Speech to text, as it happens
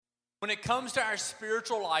When it comes to our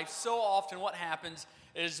spiritual life, so often what happens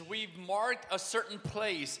is we've marked a certain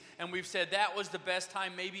place and we've said that was the best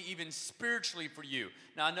time, maybe even spiritually for you.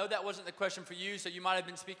 Now, I know that wasn't the question for you, so you might have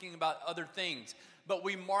been speaking about other things, but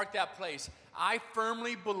we mark that place. I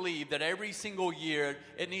firmly believe that every single year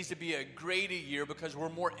it needs to be a greater year because we're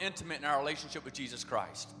more intimate in our relationship with Jesus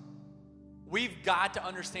Christ. We've got to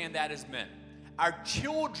understand that as men. Our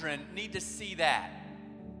children need to see that.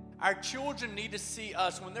 Our children need to see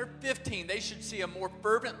us. When they're 15, they should see a more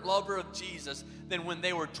fervent lover of Jesus than when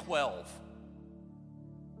they were 12.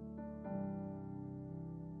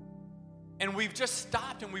 And we've just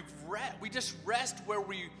stopped and we just rest where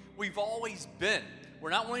we've always been.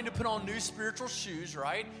 We're not wanting to put on new spiritual shoes,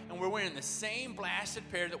 right? And we're wearing the same blasted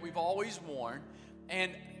pair that we've always worn.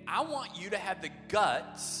 And I want you to have the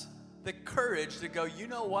guts, the courage to go, you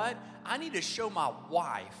know what? I need to show my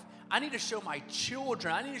wife, I need to show my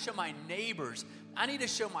children, I need to show my neighbors, I need to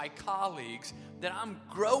show my colleagues that I'm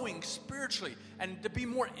growing spiritually and to be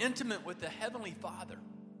more intimate with the Heavenly Father.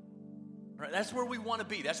 Right? That's where we want to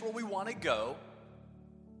be. That's where we want to go.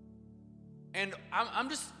 And I'm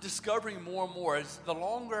just discovering more and more as the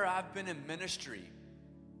longer I've been in ministry,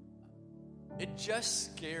 it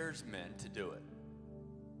just scares men to do it.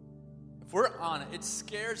 If we're on it, it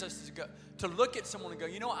scares us to look at someone and go,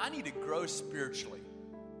 you know, I need to grow spiritually.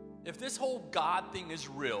 If this whole God thing is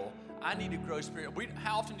real, I need to grow spiritually.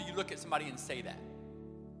 How often do you look at somebody and say that?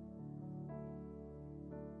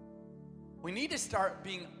 We need to start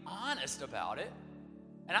being honest about it.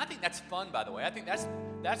 And I think that's fun, by the way. I think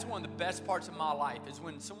that's one of the best parts of my life is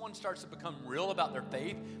when someone starts to become real about their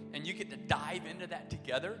faith and you get to dive into that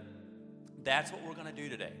together. That's what we're going to do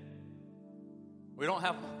today. We got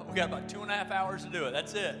about 2.5 hours to do it.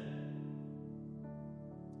 That's it.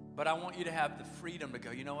 But I want you to have the freedom to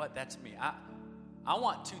go, you know what, that's me. I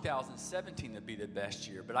want 2017 to be the best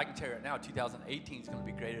year, but I can tell you right now, 2018 is going to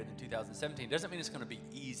be greater than 2017. Doesn't mean it's going to be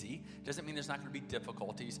easy. Doesn't mean there's not going to be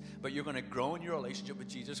difficulties, but you're going to grow in your relationship with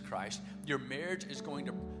Jesus Christ. Your marriage is going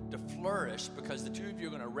to flourish because the two of you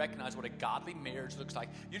are going to recognize what a godly marriage looks like.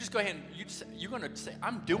 You just go ahead and you're going to say,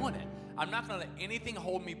 I'm doing it. I'm not going to let anything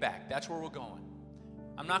hold me back. That's where we're going.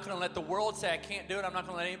 I'm not going to let the world say I can't do it. I'm not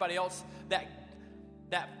going to let anybody else,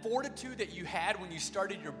 that fortitude that you had when you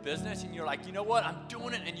started your business and you're like, you know what, I'm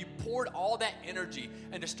doing it, and you poured all that energy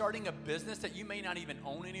into starting a business that you may not even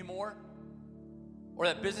own anymore, or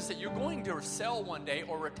that business that you're going to sell one day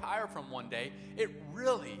or retire from one day, it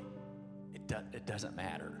doesn't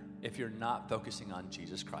matter if you're not focusing on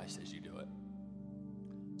Jesus Christ as you do it.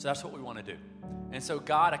 So that's what we want to do. And so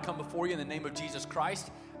God, I come before you in the name of Jesus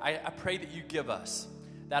Christ. I pray that you give us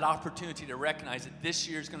that opportunity to recognize that this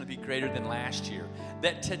year is going to be greater than last year,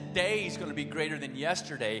 that today is going to be greater than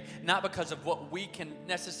yesterday, not because of what we can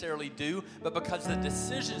necessarily do, but because of the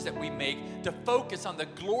decisions that we make to focus on the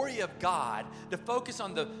glory of God, to focus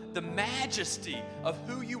on the majesty of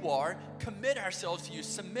who you are, commit ourselves to you,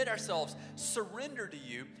 submit ourselves, surrender to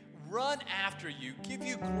you, run after you, give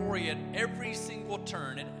you glory at every single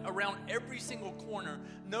turn and around every single corner,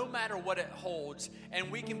 no matter what it holds, and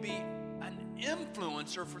we can be an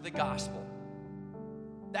influencer for the gospel.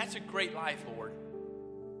 That's a great life, Lord.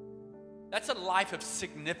 That's a life of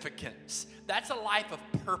significance. That's a life of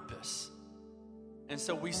purpose. And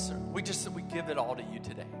so we give it all to you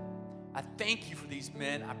today. I thank you for these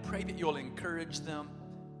men. I pray that you'll encourage them.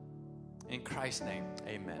 In Christ's name,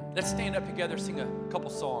 amen. Let's stand up together, sing a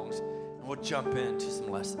couple songs, and we'll jump into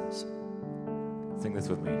some lessons. Sing this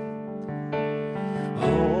with me.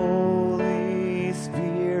 Holy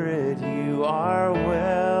Spirit, you are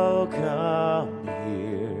welcome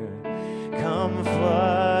here. Come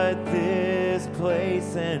flood this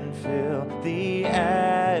place and fill the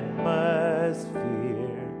atmosphere.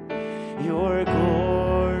 Your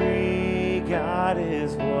glory, God,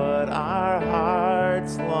 is what our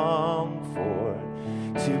hearts long for,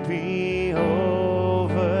 to be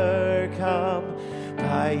overcome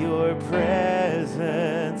by your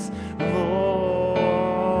presence, Lord.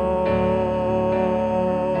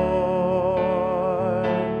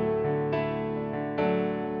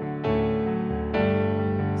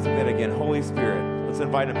 Sing that again. Holy Spirit, let's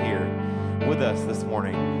invite him here with us this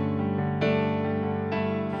morning.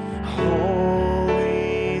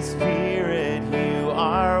 Holy Spirit, you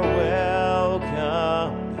are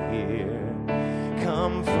welcome here.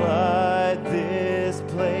 Come flood this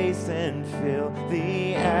place and fill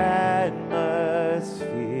the atmosphere.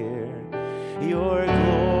 Your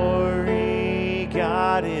glory,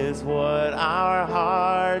 God, is what our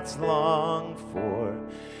hearts long for,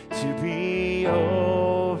 to be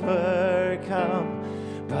overcome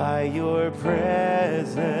by your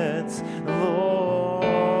presence, Lord.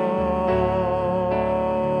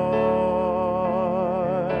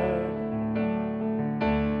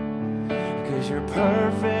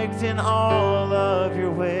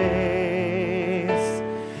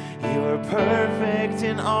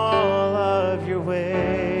 of your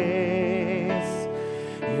ways.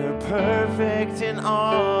 You're perfect in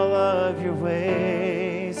all of your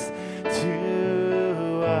ways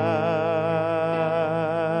to us.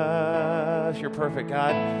 You're perfect,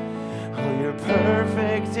 God. Oh, you're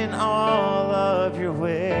perfect in all of your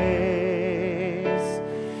ways.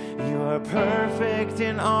 You are perfect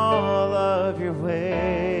in all of your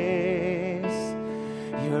ways.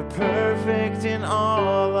 You're perfect in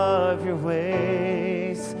all of your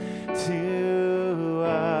ways to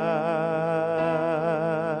us.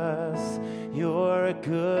 You're a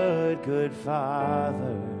good, good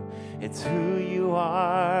Father. It's who you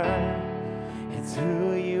are. It's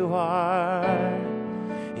who you are.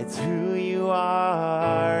 It's who you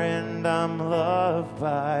are, and I'm loved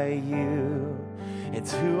by you.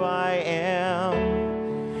 It's who I am.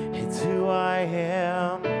 It's who I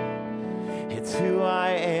am. It's who I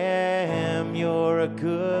am. You're a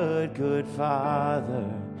good, good Father.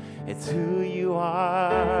 It's who you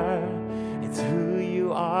are. It's who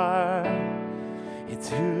you are. It's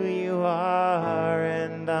who you are,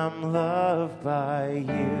 and I'm loved by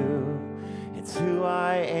you. It's who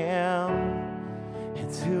I am.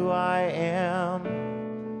 It's who I am.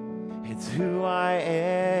 It's who I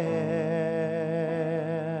am.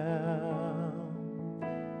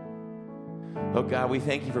 Oh God, we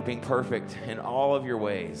thank you for being perfect in all of your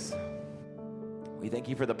ways. We thank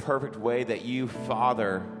you for the perfect way that you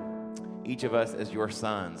father each of us as your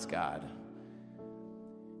sons, God.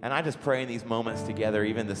 And I just pray in these moments together,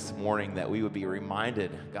 even this morning, that we would be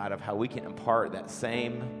reminded, God, of how we can impart those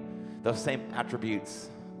same attributes,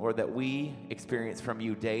 Lord, that we experience from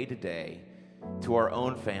you day to day to our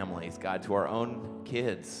own families, God, to our own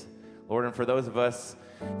kids. Lord, and for those of us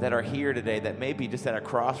that are here today that may be just at a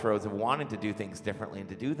crossroads of wanting to do things differently and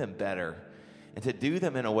to do them better and to do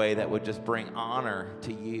them in a way that would just bring honor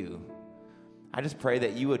to you, I just pray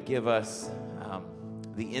that you would give us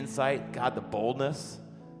the insight, God, the boldness,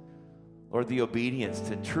 Lord, the obedience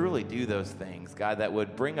to truly do those things, God, that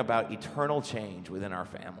would bring about eternal change within our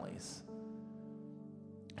families.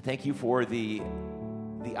 Thank you for the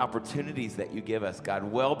opportunities that you give us, God,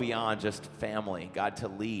 well beyond just family, God, to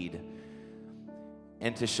lead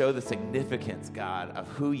and to show the significance, God, of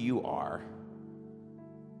who you are.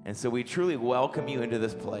 And so we truly welcome you into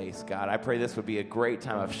this place, God. I pray this would be a great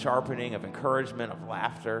time of sharpening, of encouragement, of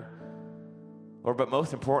laughter, Lord, but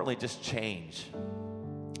most importantly, just change.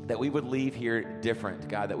 That we would leave here different,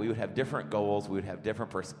 God, that we would have different goals, we would have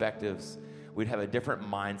different perspectives, we'd have a different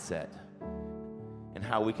mindset in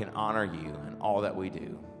how we can honor you in all that we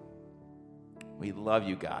do. We love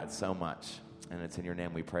you, God, so much, and it's in your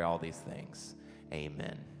name we pray all these things.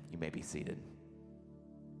 Amen. You may be seated.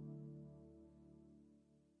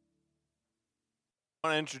 I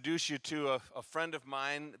want to introduce you to a friend of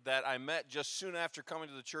mine that I met just soon after coming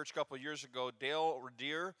to the church a couple of years ago, Dale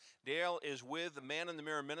Redier. Dale is with the Man in the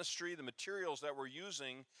Mirror Ministry. The materials that we're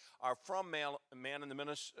using are from Man in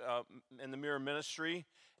the Mirror Ministry,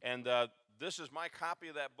 and this is my copy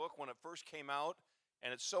of that book when it first came out,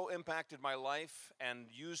 and it so impacted my life and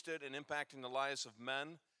used it in impacting the lives of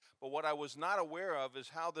men. But what I was not aware of is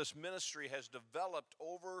how this ministry has developed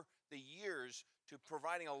over the years to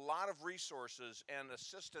providing a lot of resources and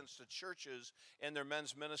assistance to churches in their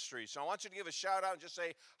men's ministry. So I want you to give a shout out and just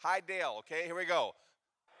say, hi, Dale, okay? Here we go. All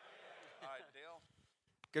right, Dale.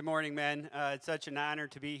 Good morning, men. It's such an honor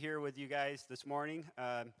to be here with you guys this morning.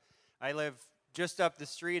 I live just up the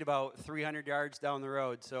street, about 300 yards down the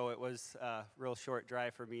road, so it was a real short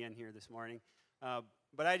drive for me in here this morning.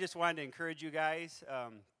 But I just wanted to encourage you guys.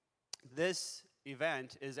 This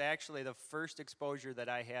event is actually the first exposure that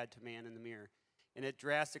I had to Man in the Mirror, and it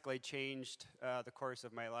drastically changed the course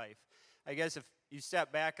of my life. I guess if you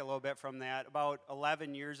step back a little bit from that, about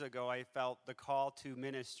 11 years ago, I felt the call to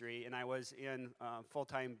ministry, and I was in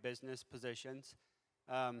full-time business positions.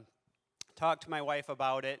 Talked to my wife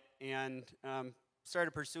about it, and started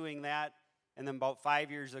pursuing that, and then about 5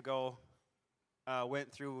 years ago,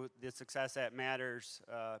 went through the Success That Matters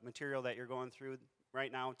material that you're going through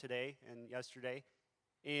right now today and yesterday,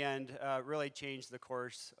 and really changed the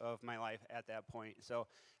course of my life at that point. So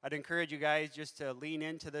I'd encourage you guys just to lean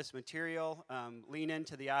into this material, lean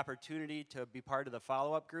into the opportunity to be part of the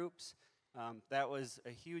follow-up groups. That was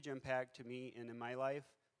a huge impact to me and in my life.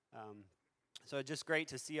 So it's just great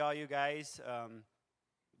to see all you guys.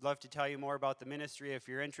 Love to tell you more about the ministry if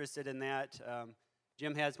you're interested in that.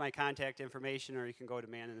 Jim has my contact information, or you can go to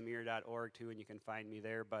maninthemirror.org too, and you can find me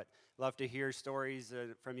there. But love to hear stories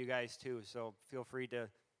from you guys too. So feel free to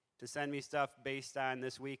send me stuff based on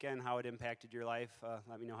this weekend, how it impacted your life.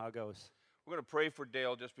 Let me know how it goes. We're going to pray for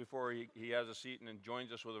Dale just before he has a seat and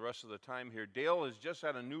joins us with the rest of the time here. Dale has just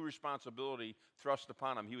had a new responsibility thrust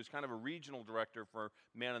upon him. He was kind of a regional director for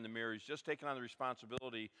Man in the Mirror. He's just taken on the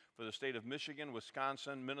responsibility for the state of Michigan,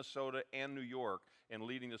 Wisconsin, Minnesota, and New York in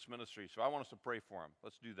leading this ministry. So I want us to pray for him.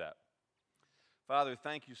 Let's do that. Father,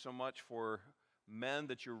 thank you so much for men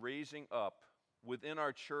that you're raising up within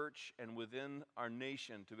our church and within our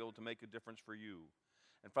nation to be able to make a difference for you.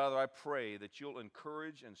 And Father, I pray that you'll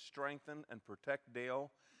encourage and strengthen and protect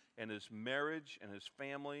Dale and his marriage and his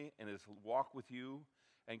family and his walk with you.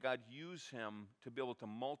 And God, use him to be able to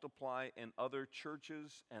multiply in other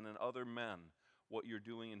churches and in other men what you're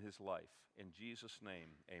doing in his life. In Jesus' name,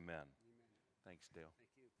 amen. Thanks, Dale.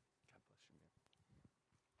 Thank you. God bless you,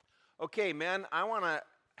 man. Okay, men, I want to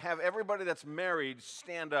have everybody that's married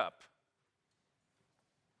stand up.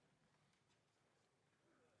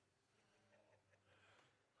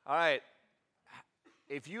 All right.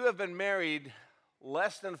 If you have been married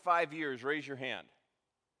less than 5 years, raise your hand.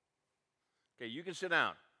 Okay, you can sit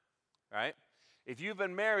down. All right. If you've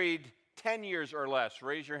been married 10 years or less,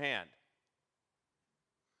 raise your hand.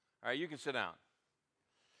 All right, you can sit down.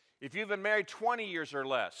 If you've been married 20 years or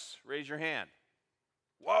less, raise your hand.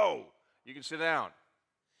 Whoa, you can sit down.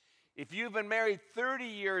 If you've been married 30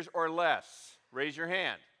 years or less, raise your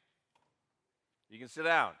hand. You can sit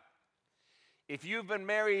down. If you've been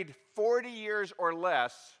married 40 years or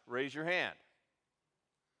less, raise your hand.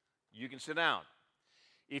 You can sit down.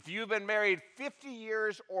 If you've been married 50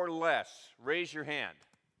 years or less, raise your hand.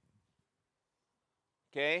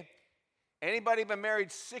 Okay? Anybody been married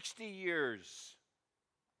 60 years?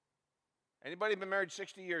 Anybody been married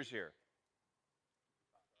 60 years here?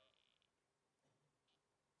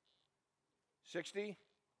 60?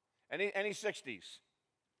 Any 60s?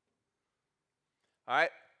 All right.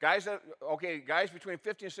 Guys between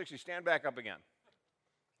 50 and 60, stand back up again.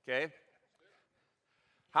 Okay?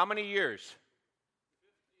 How many years?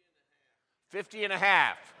 50 and a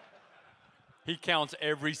half. He counts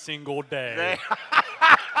every single day.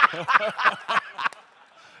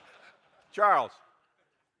 Charles,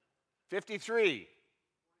 53.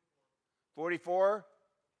 44.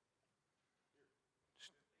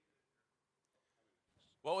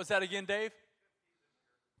 What was that again, Dave?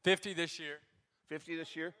 50 this year. 50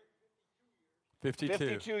 this year? 52.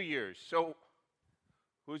 52 years. So,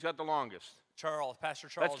 who's got the longest? Pastor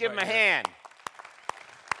Charles. Let's give him right a here. hand.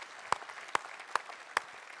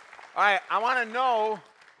 All right, I want to know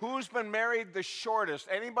who's been married the shortest.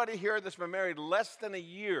 Anybody here that's been married less than a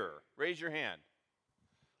year? Raise your hand.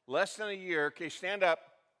 Less than a year. Okay, stand up.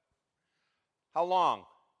 How long?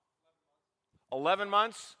 11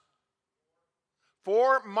 months?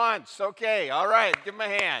 4 months. Okay, all right, give him a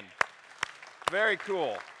hand. Very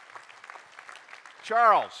cool.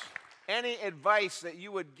 Charles, any advice that you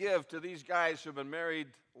would give to these guys who've been married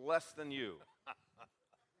less than you?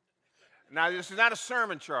 Now, this is not a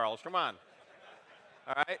sermon, Charles. Come on.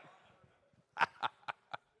 All right?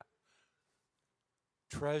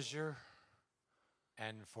 Treasure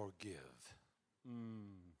and forgive.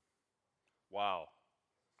 Wow.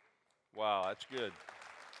 Wow, that's good.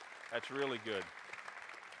 That's really good.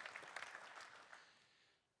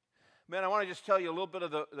 Man, I want to just tell you a little bit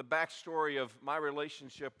of the backstory of my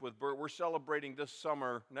relationship with Bert. We're celebrating this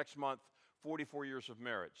summer, next month, 44 years of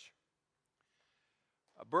marriage.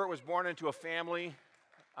 Bert was born into a family.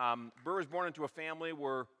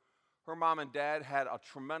 Where her mom and dad had a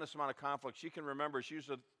tremendous amount of conflict. She can remember, she was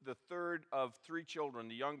the third of 3 children,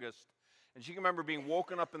 the youngest. And she can remember being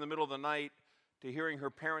woken up in the middle of the night to hearing her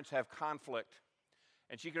parents have conflict.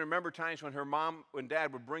 And she can remember times when her mom and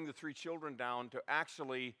dad would bring the 3 children down to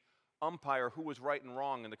actually umpire who was right and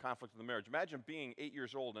wrong in the conflict of the marriage. Imagine being 8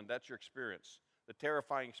 years old and that's your experience, the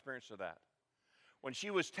terrifying experience of that. When she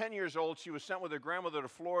was 10 years old, she was sent with her grandmother to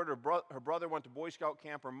Florida. Her brother went to Boy Scout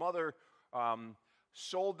camp. Her mother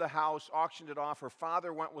sold the house, auctioned it off. Her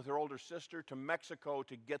father went with her older sister to Mexico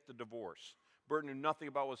to get the divorce. Bert knew nothing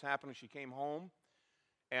about what was happening. She came home,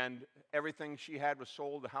 and everything she had was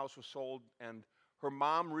sold. The house was sold, and her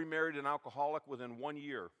mom remarried an alcoholic within 1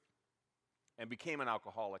 year and became an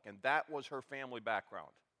alcoholic, and that was her family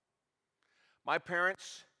background. My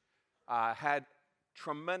parents had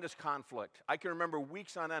tremendous conflict. I can remember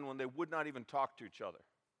weeks on end when they would not even talk to each other.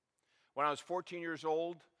 When I was 14 years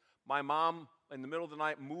old, my mom, in the middle of the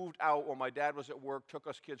night, moved out while my dad was at work, took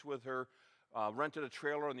us kids with her, rented a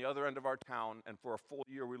trailer on the other end of our town, and for a full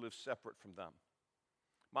year we lived separate from them.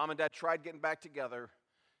 Mom and Dad tried getting back together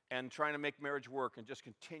and trying to make marriage work and just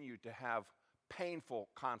continued to have painful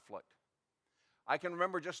conflict. I can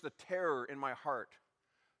remember just the terror in my heart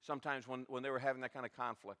sometimes when they were having that kind of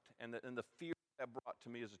conflict and the fear that brought to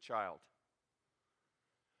me as a child.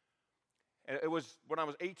 And it was when I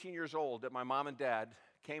was 18 years old that my mom and dad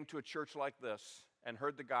came to a church like this and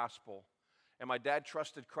heard the gospel. And my dad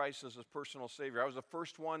trusted Christ as his personal Savior. I was the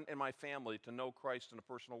first one in my family to know Christ in a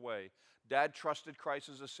personal way. Dad trusted Christ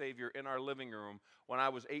as a Savior in our living room when I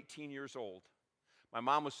was 18 years old. My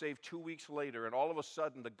mom was saved 2 weeks later, and all of a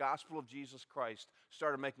sudden, the gospel of Jesus Christ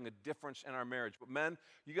started making a difference in our marriage. But men,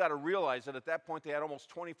 you got to realize that at that point, they had almost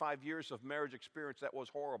 25 years of marriage experience that was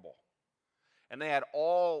horrible. And they had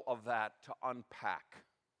all of that to unpack.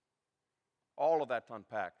 All of that to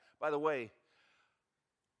unpack. By the way,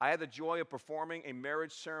 I had the joy of performing a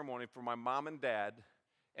marriage ceremony for my mom and dad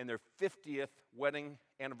in their 50th wedding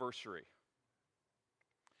anniversary.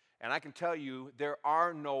 And I can tell you, there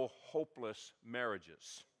are no hopeless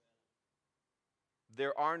marriages.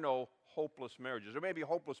 There are no hopeless marriages. There may be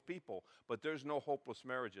hopeless people, but there's no hopeless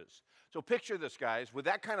marriages. So picture this, guys. With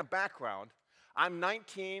that kind of background, I'm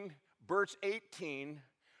 19, Bert's 18,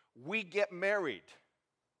 we get married.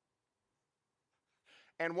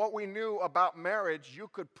 And what we knew about marriage, you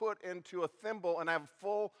could put into a thimble and have a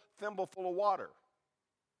full thimble full of water.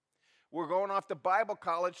 We're going off to Bible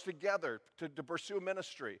college together to pursue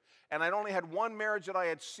ministry. And I'd only had one marriage that I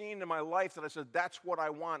had seen in my life that I said, that's what I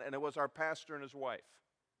want, and it was our pastor and his wife.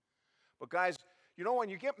 But guys, you know when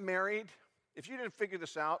you get married, if you didn't figure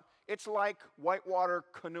this out, it's like whitewater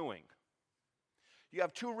canoeing. You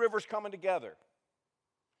have two rivers coming together.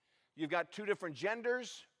 You've got two different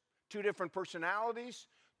genders, two different personalities,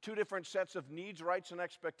 two different sets of needs, rights, and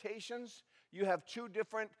expectations. You have two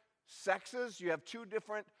different sexes. You have two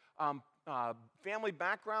different family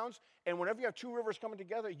backgrounds. And whenever you have two rivers coming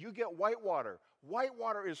together, you get whitewater.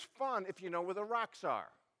 Whitewater is fun if you know where the rocks are.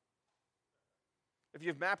 If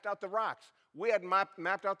you've mapped out the rocks. We had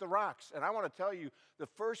mapped out the rocks. And I want to tell you, the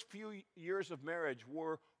first few years of marriage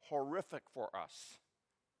were horrific for us.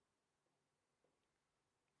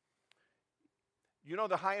 You know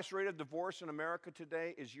the highest rate of divorce in America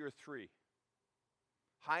today is year 3.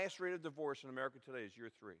 Highest rate of divorce in America today is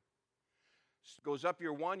year 3. It goes up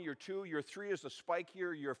year 1, year 2, year 3 is the spike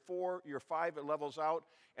year 4, year 5 it levels out.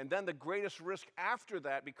 And then the greatest risk after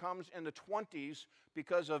that becomes in the 20s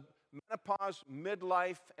because of menopause,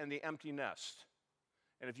 midlife, and the empty nest.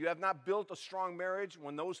 And if you have not built a strong marriage,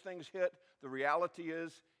 when those things hit, the reality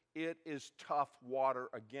is it is tough water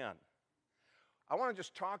again. I want to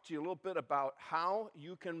just talk to you a little bit about how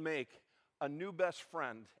you can make a new best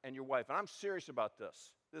friend and your wife. And I'm serious about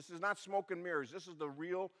this. This is not smoke and mirrors. This is the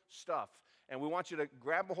real stuff. And we want you to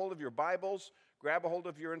grab a hold of your Bibles, grab a hold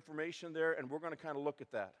of your information there, and we're going to kind of look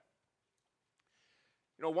at that.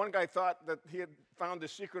 You know, one guy thought that he had found the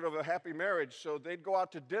secret of a happy marriage, so they'd go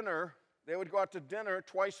out to dinner. They would go out to dinner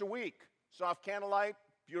twice a week. Soft candlelight,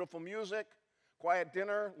 beautiful music, quiet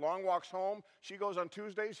dinner, long walks home. She goes on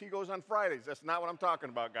Tuesdays, he goes on Fridays. That's not what I'm talking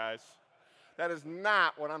about, guys. That is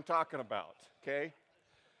not what I'm talking about, okay?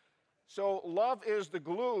 So love is the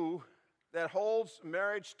glue that holds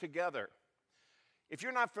marriage together. If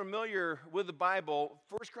you're not familiar with the Bible,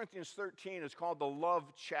 1 Corinthians 13 is called the love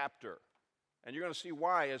chapter. And you're going to see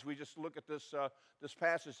why as we just look at this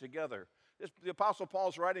passage together. The Apostle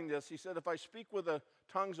Paul's writing this. He said, if I speak with the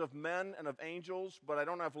tongues of men and of angels, but I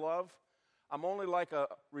don't have love, I'm only like a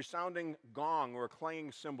resounding gong or a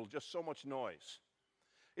clanging cymbal, just so much noise.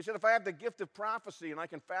 He said, if I have the gift of prophecy and I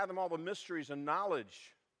can fathom all the mysteries and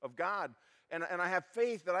knowledge of God, and I have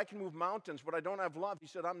faith that I can move mountains, but I don't have love, he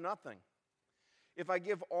said, I'm nothing. If I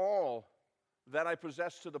give all that I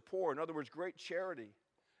possess to the poor, in other words, great charity,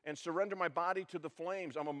 and surrender my body to the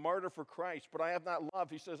flames, I'm a martyr for Christ, but I have not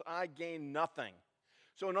love, he says, I gain nothing.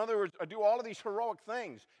 So in other words, I do all of these heroic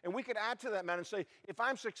things. And we could add to that, man, and say, if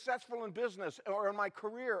I'm successful in business or in my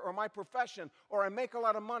career or my profession, or I make a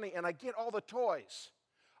lot of money and I get all the toys,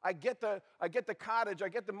 I get the cottage, I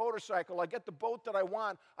get the motorcycle, I get the boat that I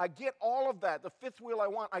want, I get all of that, the fifth wheel I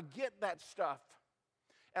want, I get that stuff.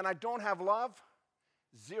 And I don't have love,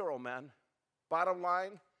 zero, man. Bottom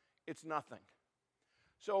line, it's nothing.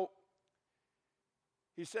 So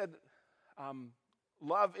he said,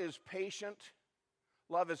 love is patient.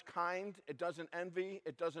 Love is kind. It doesn't envy.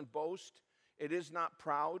 It doesn't boast. It is not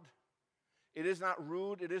proud. It is not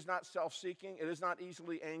rude. It is not self-seeking. It is not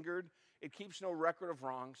easily angered. It keeps no record of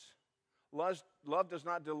wrongs. Love does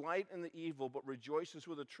not delight in the evil, but rejoices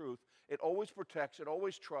with the truth. It always protects. It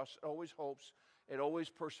always trusts. It always hopes. It always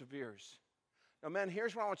perseveres. Now, men,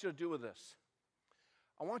 here's what I want you to do with this.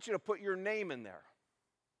 I want you to put your name in there.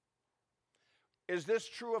 Is this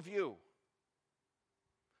true of you?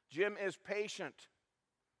 Jim is patient.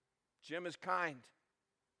 Jim is kind.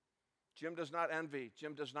 Jim does not envy.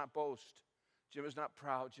 Jim does not boast. Jim is not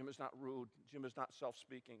proud. Jim is not rude. Jim is not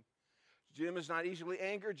self-speaking. Jim is not easily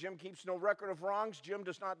angered. Jim keeps no record of wrongs. Jim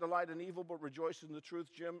does not delight in evil, but rejoices in the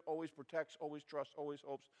truth. Jim always protects, always trusts, always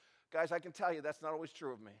hopes. Guys, I can tell you that's not always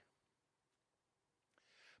true of me.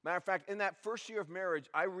 Matter of fact, in that first year of marriage,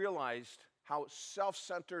 I realized how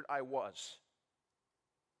self-centered I was.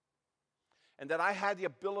 And that I had the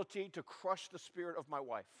ability to crush the spirit of my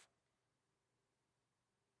wife.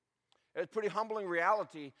 It's a pretty humbling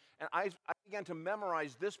reality, and I began to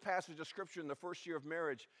memorize this passage of Scripture in the first year of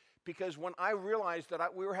marriage, because when I realized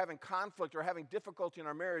that we were having conflict or having difficulty in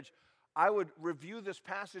our marriage, I would review this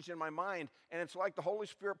passage in my mind, and it's like the Holy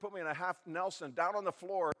Spirit put me in a half Nelson, down on the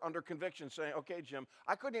floor under conviction, saying, okay, Jim,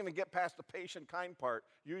 I couldn't even get past the patient, kind part,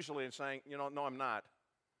 usually, and saying, no, I'm not.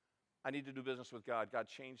 I need to do business with God. God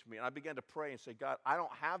changed me. And I began to pray and say, God, I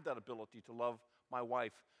don't have that ability to love my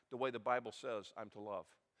wife the way the Bible says I'm to love.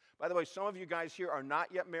 By the way, some of you guys here are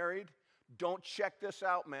not yet married. Don't check this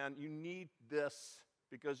out, man. You need this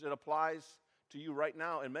because it applies to you right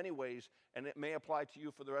now in many ways, and it may apply to you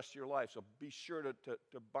for the rest of your life. So be sure to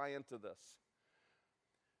buy into this.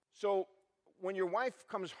 So when your wife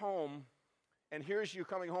comes home and hears you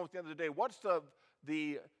coming home at the end of the day, what's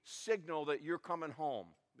the signal that you're coming home?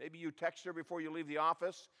 Maybe you text her before you leave the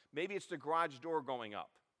office. Maybe it's the garage door going up.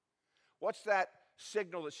 What's that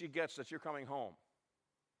signal that she gets that you're coming home?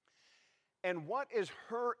 And what is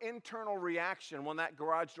her internal reaction when that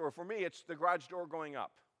garage door, for me, it's the garage door going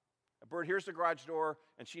up. Bert, here's the garage door,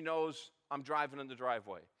 and she knows I'm driving in the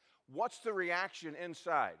driveway. What's the reaction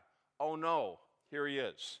inside? Oh no, here he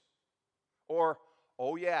is. Or,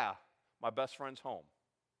 oh yeah, my best friend's home.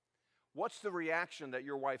 What's the reaction that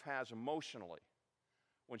your wife has emotionally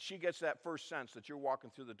when she gets that first sense that you're walking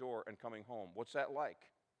through the door and coming home? What's that like?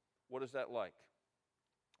 What is that like?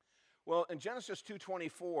 Well, in Genesis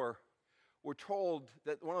 2:24, we're told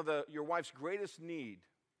that one of your wife's greatest need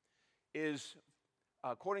is,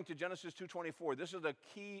 according to Genesis 2:24, this is the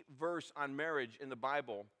key verse on marriage in the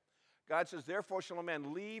Bible. God says, therefore shall a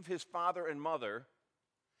man leave his father and mother,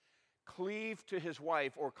 cleave to his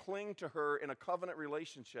wife, or cling to her in a covenant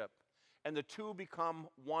relationship, and the two become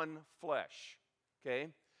one flesh.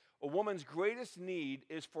 Okay? A woman's greatest need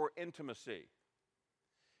is for intimacy.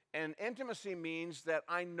 And intimacy means that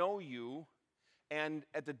I know you and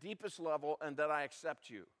at the deepest level, and that I accept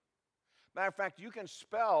you. Matter of fact, you can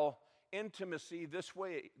spell intimacy this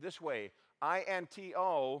way, I-N-T-O-M-E-S-E-E,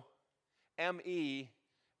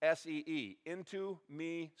 into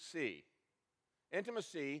me see.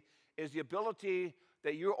 Intimacy is the ability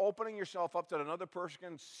that you're opening yourself up that another person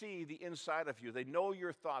can see the inside of you. They know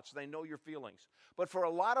your thoughts, they know your feelings. But for a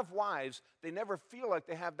lot of wives, they never feel like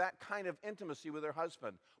they have that kind of intimacy with their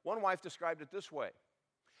husband. One wife described it this way.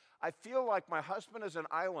 I feel like my husband is an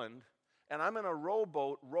island, and I'm in a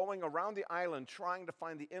rowboat rowing around the island trying to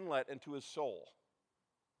find the inlet into his soul.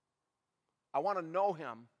 I want to know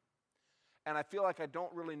him, and I feel like I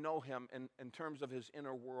don't really know him in terms of his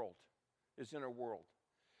inner world.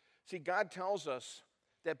 See, God tells us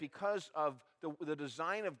that because of the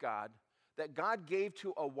design of God, that God gave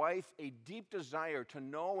to a wife a deep desire to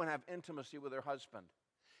know and have intimacy with her husband.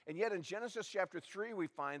 And yet in Genesis chapter 3, we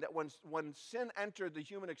find that when sin entered the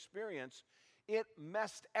human experience, it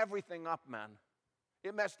messed everything up, man.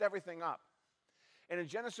 It messed everything up. And in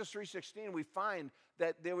Genesis 3:16, we find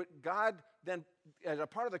that God then, as a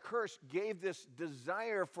part of the curse, gave this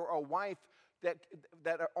desire for a wife that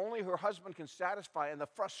only her husband can satisfy. And the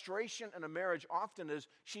frustration in a marriage often is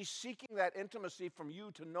she's seeking that intimacy from you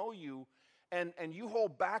to know you, and you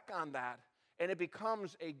hold back on that. And it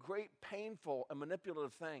becomes a great painful and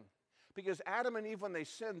manipulative thing. Because Adam and Eve, when they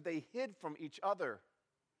sinned, they hid from each other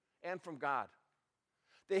and from God.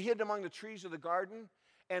 They hid among the trees of the garden.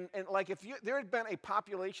 And like if there had been a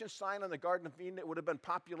population sign on the Garden of Eden, it would have been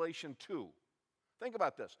population 2. Think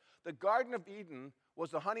about this. The Garden of Eden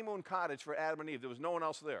was the honeymoon cottage for Adam and Eve. There was no one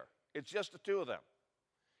else there. It's just the two of them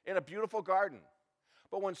in a beautiful garden.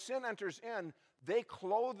 But when sin enters in, they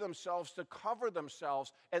clothe themselves to cover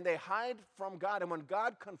themselves, and they hide from God. And when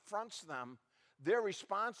God confronts them, their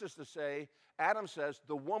response is to say, Adam says,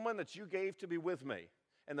 the woman that you gave to be with me.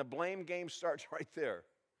 And the blame game starts right there.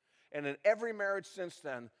 And in every marriage since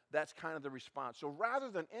then, that's kind of the response. So rather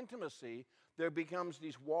than intimacy, there becomes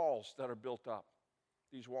these walls that are built up.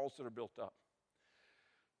 These walls that are built up.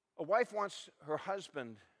 A wife wants her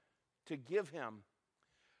husband to give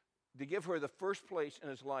her the first place in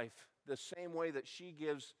his life, the same way that she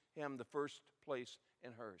gives him the first place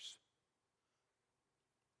in hers.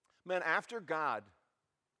 Man, after God,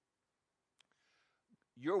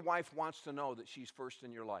 your wife wants to know that she's first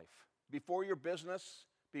in your life. Before your business,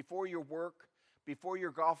 before your work, before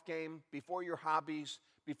your golf game, before your hobbies,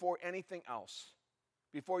 before anything else.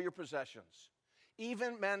 before your possessions.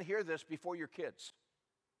 Even, men, hear this, before your kids.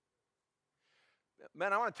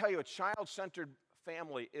 Men, I want to tell you, a child-centered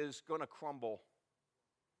family is going to crumble.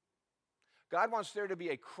 God wants there to be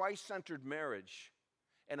a Christ-centered marriage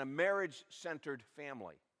and a marriage-centered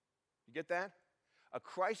family. You get that? A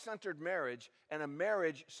Christ-centered marriage and a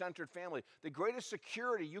marriage-centered family. The greatest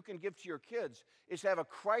security you can give to your kids is to have a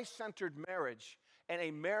Christ-centered marriage and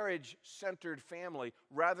a marriage-centered family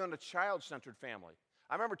rather than a child-centered family.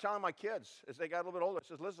 I remember telling my kids as they got a little bit older, I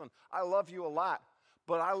said, listen, I love you a lot,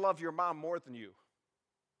 but I love your mom more than you.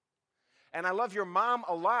 And I love your mom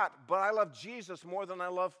a lot, but I love Jesus more than I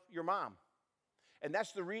love your mom. And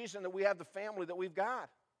that's the reason that we have the family that we've got.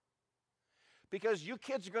 Because you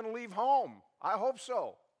kids are going to leave home. I hope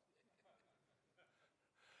so.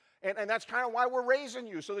 And that's kind of why we're raising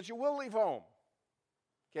you, so that you will leave home.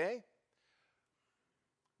 Okay?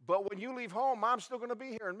 But when you leave home, mom's still going to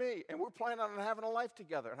be here and me, and we're planning on having a life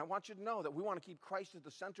together. And I want you to know that we want to keep Christ at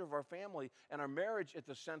the center of our family and our marriage at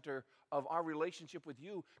the center of our relationship with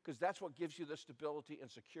you, because that's what gives you the stability and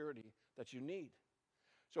security that you need.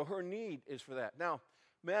 So her need is for that. Now,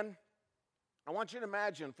 men, I want you to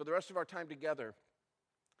imagine for the rest of our time together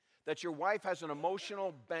that your wife has an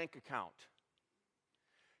emotional bank account.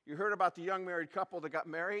 You heard about the young married couple that got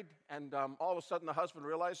married, and all of a sudden the husband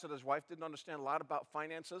realized that his wife didn't understand a lot about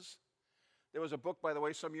finances. There was a book, by the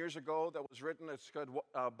way, some years ago that was written, it's called,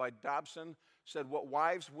 by Dobson, said what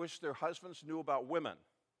wives wish their husbands knew about women.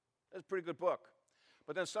 That's a pretty good book.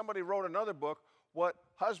 But then somebody wrote another book, what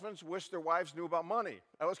husbands wish their wives knew about money.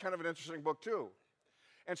 That was kind of an interesting book too.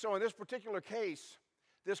 And so in this particular case,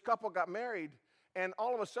 this couple got married, and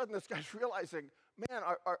all of a sudden this guy's realizing, man,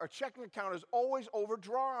 our checking account is always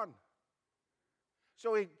overdrawn.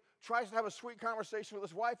 So he tries to have a sweet conversation with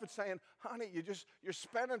his wife and saying, honey, you're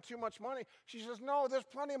spending too much money. She says, no, there's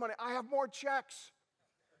plenty of money. I have more checks.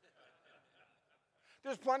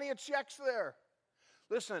 There's plenty of checks there.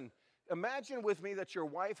 Listen, imagine with me that your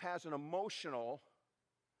wife has an emotional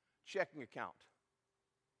checking account.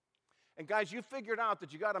 And guys, you figured out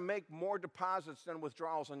that you got to make more deposits than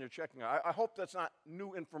withdrawals on your checking account. I hope that's not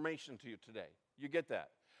new information to you today. You get that?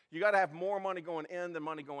 You got to have more money going in than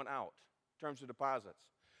money going out in terms of deposits.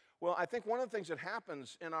 Well, I think one of the things that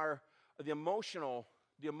happens in the emotional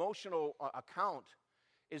account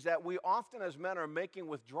is that we often as men are making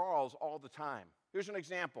withdrawals all the time. Here's an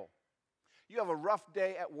example. You have a rough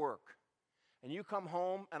day at work, and you come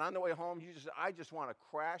home, and on the way home, I just want to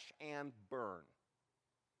crash and burn.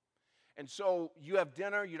 And so you have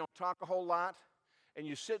dinner, you don't talk a whole lot, and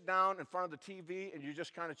you sit down in front of the TV, and you're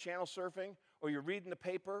just kind of channel surfing, or you're reading the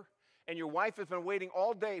paper, and your wife has been waiting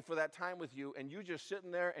all day for that time with you, and you're just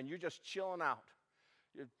sitting there, and you're just chilling out.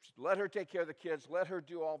 You let her take care of the kids, let her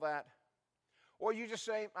do all that. Or you just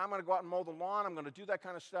say, I'm going to go out and mow the lawn, I'm going to do that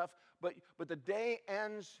kind of stuff, but the day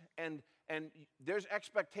ends, and there's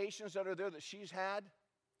expectations that are there that she's had,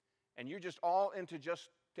 and you're just all into just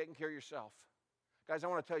taking care of yourself. Guys, I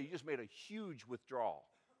want to tell you, you just made a huge withdrawal.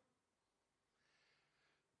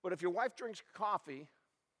 But if your wife drinks coffee,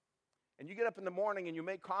 and you get up in the morning and you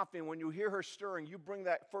make coffee, and when you hear her stirring, you bring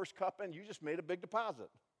that first cup in, you just made a big deposit.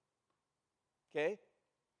 Okay?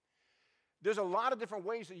 There's a lot of different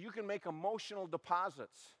ways that you can make emotional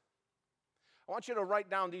deposits. I want you to write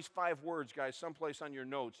down these 5 words, guys, someplace on your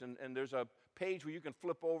notes, and there's a page where you can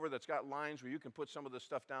flip over that's got lines where you can put some of the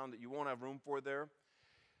stuff down that you won't have room for there.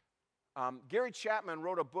 Gary Chapman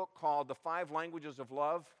wrote a book called The 5 Languages of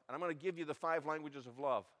Love, and I'm going to give you the 5 languages of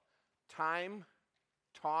love. Time,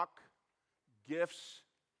 talk, gifts,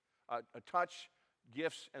 touch,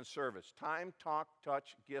 gifts, and service. Time, talk,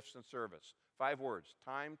 touch, gifts, and service. 5 words.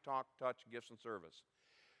 Time, talk, touch, gifts, and service.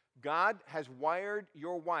 God has wired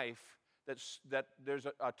your wife that there's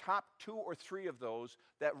a top 2 or 3 of those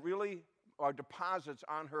that really are deposits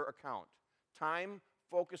on her account. Time,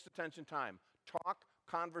 focused attention time. Talk,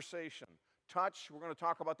 conversation. Touch, we're going to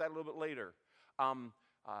talk about that a little bit later.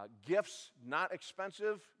 Gifts, not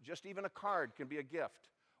expensive, just even a card can be a gift.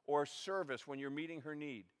 Or service when you're meeting her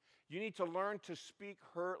need. You need to learn to speak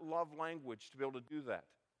her love language to be able to do that.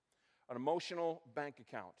 An emotional bank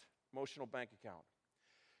account. Emotional bank account.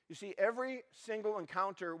 You see, every single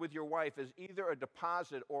encounter with your wife is either a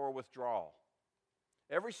deposit or a withdrawal.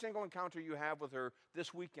 Every single encounter you have with her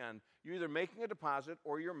this weekend, you're either making a deposit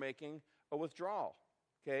or you're making a withdrawal.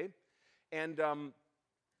 Okay? And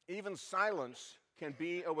even silence can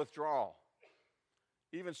be a withdrawal.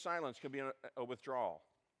 Even silence can be a withdrawal.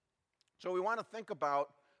 So we want to think about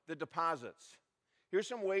the deposits. Here's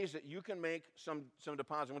some ways that you can make some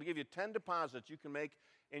deposits. I'm going to give you 10 deposits you can make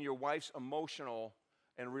in your wife's emotional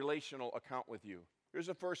and relational account with you. Here's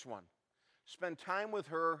the first one. Spend time with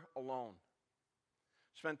her alone.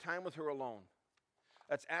 Spend time with her alone.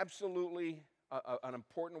 That's absolutely an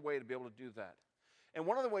important way to be able to do that. And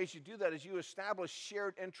one of the ways you do that is you establish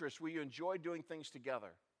shared interests where you enjoy doing things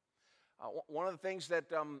together. One of the things that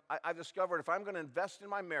I've discovered, if I'm going to invest in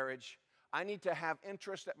my marriage, I need to have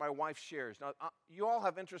interests that my wife shares. Now, you all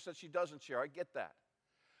have interests that she doesn't share. I get that.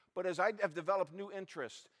 But as I have developed new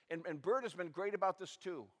interests, and Bert has been great about this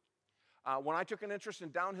too. When I took an interest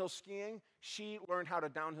in downhill skiing, she learned how to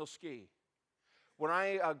downhill ski. When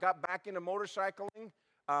I got back into motorcycling,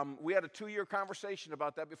 we had a 2-year conversation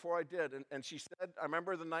about that before I did. And she said, I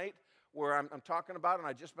remember the night where I'm talking about it, and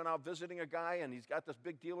I'd just been out visiting a guy, and he's got this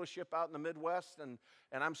big dealership out in the Midwest, and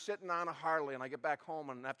I'm sitting on a Harley, and I get back home,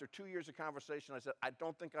 and after 2 years of conversation, I said, I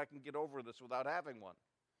don't think I can get over this without having one.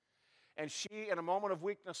 And she, in a moment of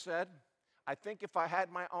weakness, said, I think if I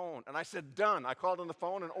had my own. And I said, done. I called on the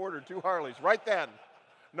phone and ordered 2 Harleys right then.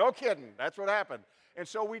 No kidding. That's what happened. And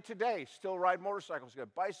so we today still ride motorcycles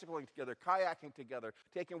together, bicycling together, kayaking together,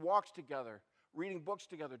 taking walks together, reading books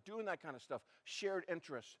together, doing that kind of stuff. Shared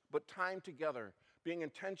interests, but time together, being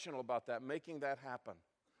intentional about that, making that happen.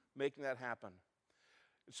 Making that happen.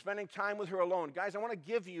 Spending time with her alone. Guys, I want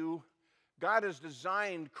to give you, God has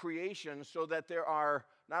designed creation so that there are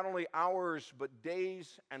not only hours, but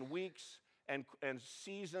days and weeks and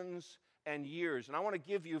seasons and years. And I want to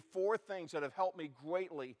give you 4 things that have helped me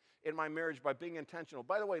greatly in my marriage by being intentional.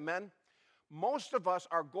 By the way, men, most of us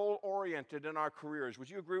are goal-oriented in our careers. Would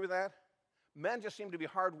you agree with that? Men just seem to be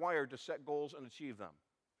hardwired to set goals and achieve them.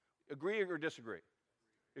 Agree or disagree?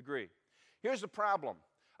 Agree. Here's the problem.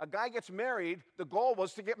 A guy gets married, the goal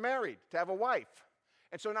was to get married, to have a wife.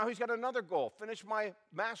 And so now he's got another goal, finish my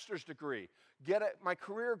master's degree, get my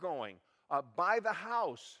career going, buy the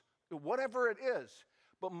house, whatever it is.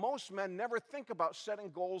 But most men never think about setting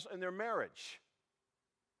goals in their marriage.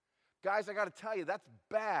 Guys, I got to tell you, that's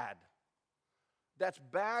bad. That's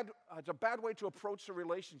bad. It's a bad way to approach the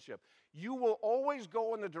relationship. You will always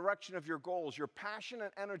go in the direction of your goals. Your passion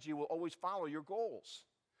and energy will always follow your goals.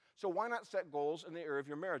 So why not set goals in the area of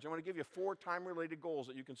your marriage? I'm going to give you 4 time-related goals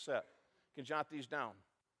that you can set. You can jot these down.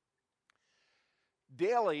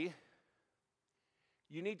 Daily,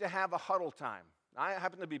 you need to have a huddle time. I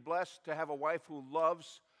happen to be blessed to have a wife who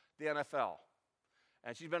loves the NFL.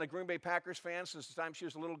 And she's been a Green Bay Packers fan since the time she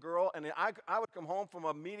was a little girl. And I would come home from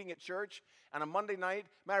a meeting at church on a Monday night.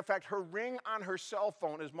 Matter of fact, her ring on her cell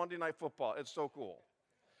phone is Monday Night Football. It's so cool.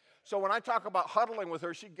 So when I talk about huddling with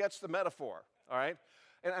her, she gets the metaphor, all right?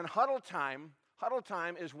 And huddle time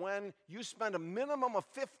is when you spend a minimum of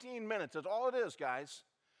 15 minutes, that's all it is, guys,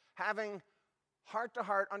 having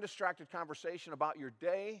heart-to-heart, undistracted conversation about your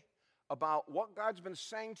day, about what God's been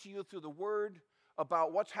saying to you through the Word,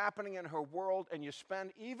 about what's happening in her world, and you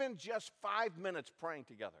spend even just 5 minutes praying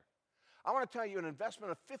together. I want to tell you, an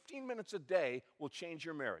investment of 15 minutes a day will change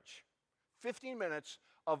your marriage. 15 minutes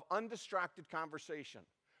of undistracted conversation.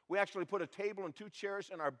 We actually put a table and 2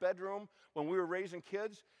 chairs in our bedroom when we were raising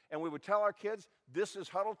kids, and we would tell our kids, this is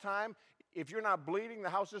huddle time. If you're not bleeding, the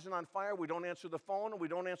house isn't on fire, we don't answer the phone, and we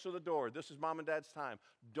don't answer the door. This is mom and dad's time.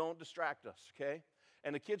 Don't distract us, okay?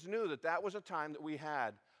 And the kids knew that that was a time that we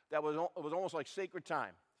had that was almost like sacred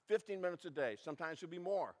time. 15 minutes a day. Sometimes it would be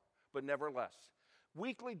more, but never less.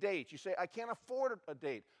 Weekly dates. You say, I can't afford a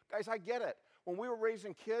date. Guys, I get it. When we were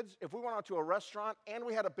raising kids, if we went out to a restaurant and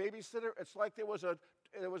we had a babysitter, it's like there was a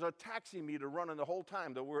taxi meter running the whole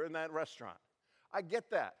time that we're in that restaurant. I get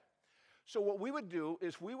that. So what we would do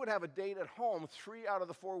is we would have a date at home 3 out of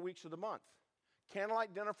the 4 weeks of the month.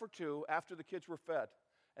 Candlelight dinner for 2 after the kids were fed.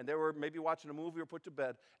 And they were maybe watching a movie or put to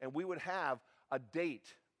bed. And we would have a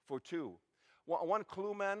date for 2. One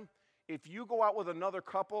clue, men, if you go out with another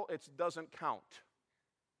couple, it doesn't count.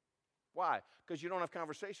 Why? Because you don't have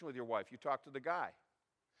conversation with your wife. You talk to the guy.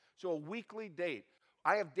 So a weekly date.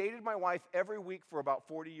 I have dated my wife every week for about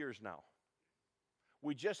 40 years now.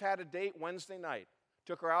 We just had a date Wednesday night.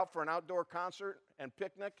 Took her out for an outdoor concert and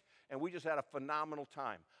picnic, and we just had a phenomenal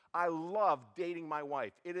time. I love dating my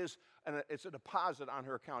wife. It's a deposit on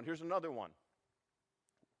her account. Here's another one.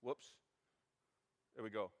 Whoops. There we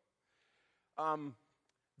go.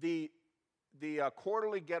 The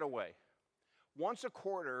quarterly getaway. Once a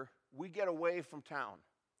quarter, we get away from town.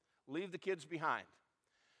 Leave the kids behind.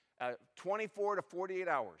 24 to 48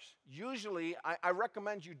 hours. Usually, I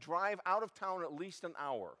recommend you drive out of town at least an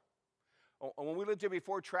hour. When we lived here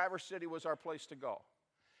before, Traverse City was our place to go.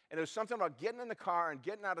 And there was something about getting in the car and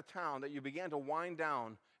getting out of town that you began to wind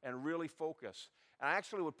down and really focus. And I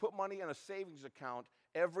actually would put money in a savings account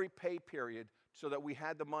every pay period so that we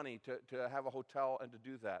had the money to have a hotel and to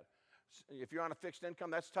do that. If you're on a fixed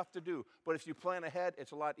income, that's tough to do. But if you plan ahead,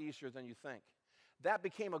 it's a lot easier than you think. That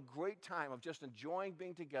became a great time of just enjoying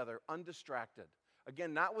being together, undistracted.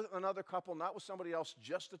 Again, not with another couple, not with somebody else,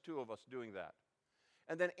 just the two of us doing that.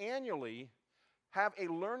 And then annually, have a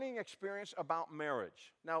learning experience about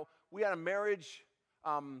marriage. Now, we had a marriage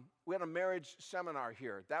seminar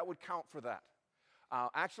here. That would count for that.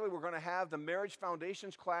 Actually, we're going to have the marriage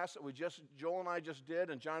foundations class that Joel and I just did,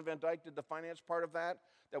 and John Van Dyke did the finance part of that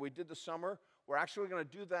we did this summer. We're actually going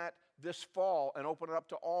to do that this fall and open it up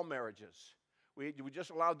to all marriages. We just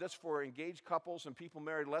allowed this for engaged couples and people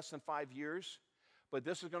married less than 5 years. But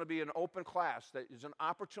this is going to be an open class that is an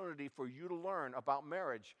opportunity for you to learn about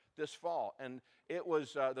marriage this fall. And it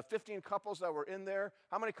was the 15 couples that were in there.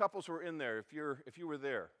 How many couples were in there if you were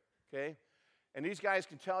there? Okay? And these guys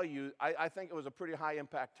can tell you, I think it was a pretty high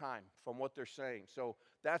impact time from what they're saying. So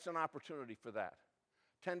that's an opportunity for that.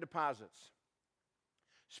 10 deposits.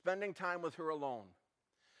 Spending time with her alone.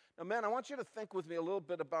 Now, man, I want you to think with me a little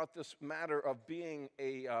bit about this matter of being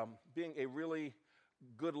a really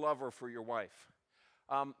good lover for your wife.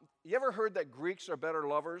 You ever heard that Greeks are better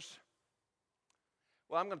lovers?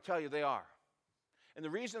 Well, I'm going to tell you they are. And the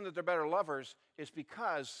reason that they're better lovers is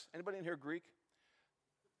because, anybody in here Greek?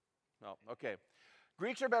 No, okay.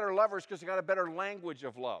 Greeks are better lovers because they got a better language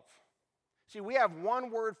of love. See, we have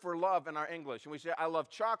one word for love in our English, and we say, I love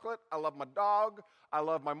chocolate, I love my dog, I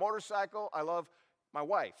love my motorcycle, I love my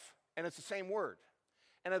wife. And it's the same word.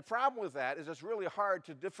 And the problem with that is it's really hard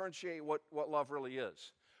to differentiate what love really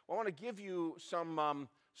is. Well, I want to give you some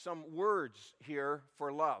words here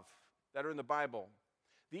for love that are in the Bible.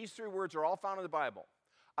 These 3 words are all found in the Bible.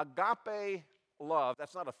 Agape love,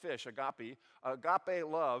 that's not a fish, agape. Agape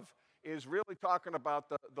love is really talking about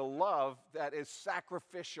the love that is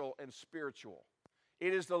sacrificial and spiritual.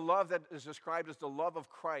 It is the love that is described as the love of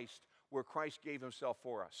Christ, where Christ gave himself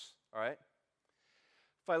for us, all right?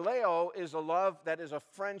 Phileo is a love that is a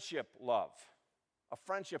friendship love,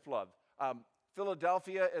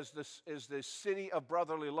 Philadelphia is the city of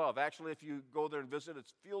brotherly love. Actually, if you go there and visit, it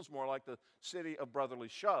feels more like the city of brotherly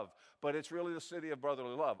shove, but it's really the city of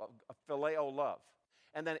brotherly love, a phileo love.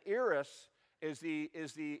 And then Eros is the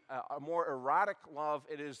more erotic love.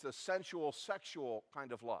 It is the sensual, sexual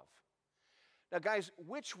kind of love. Now, guys,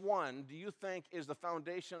 which one do you think is the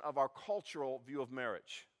foundation of our cultural view of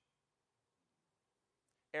marriage?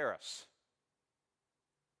 Eros.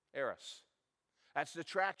 That's the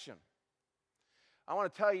attraction. I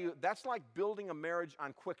want to tell you, that's like building a marriage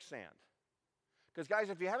on quicksand. Because, guys,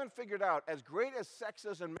 if you haven't figured out, as great as sex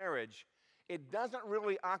is in marriage, it doesn't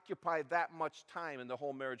really occupy that much time in the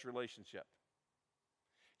whole marriage relationship.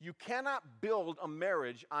 You cannot build a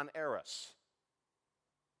marriage on Eros.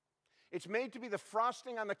 It's made to be the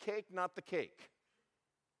frosting on the cake, not the cake.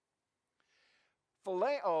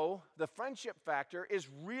 Phileo, the friendship factor, is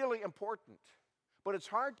really important. But it's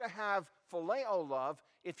hard to have phileo love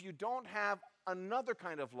if you don't have another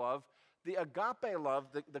kind of love, the agape love,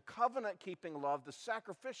 the covenant-keeping love, the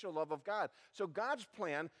sacrificial love of God. So God's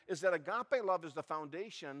plan is that agape love is the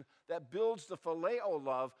foundation that builds the phileo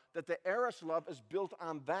love, that the eros love is built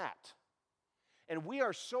on that. And we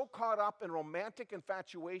are so caught up in romantic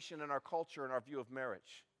infatuation in our culture and our view of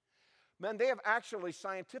marriage. Men, they have actually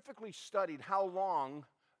scientifically studied how long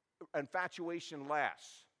infatuation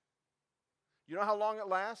lasts. You know how long it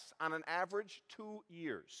lasts? On an average, 2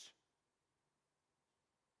 years.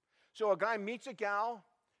 So a guy meets a gal,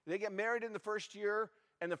 they get married in the first year,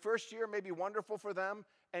 and the first year may be wonderful for them,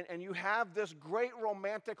 and you have this great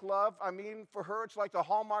romantic love. I mean, for her, it's like the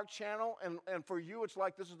Hallmark Channel, and for you, it's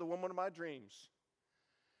like, this is the woman of my dreams.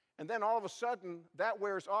 And then all of a sudden, that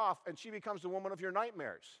wears off, and she becomes the woman of your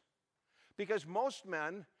nightmares. Because most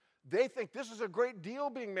men, they think this is a great deal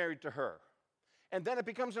being married to her. And then it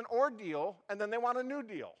becomes an ordeal, and then they want a new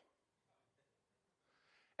deal.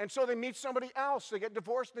 And so they meet somebody else. They get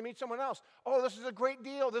divorced, they meet someone else. Oh, this is a great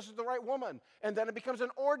deal. This is the right woman. And then it becomes an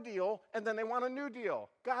ordeal, and then they want a new deal.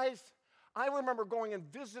 Guys, I remember going and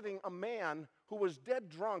visiting a man who was dead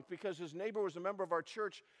drunk because his neighbor was a member of our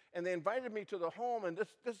church, and they invited me to the home, and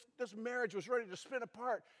this marriage was ready to spin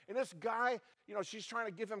apart. And this guy, she's trying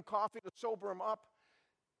to give him coffee to sober him up.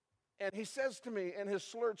 And he says to me in his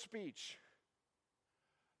slurred speech,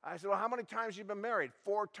 I said, well, how many times have you been married?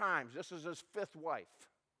 4 times. This is his 5th wife.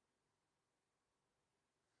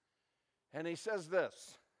 And he says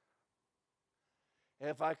this,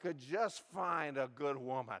 if I could just find a good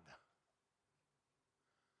woman.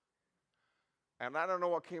 And I don't know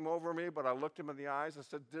what came over me, but I looked him in the eyes and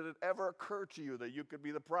said, did it ever occur to you that you could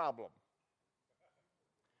be the problem?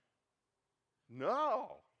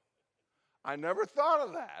 No. I never thought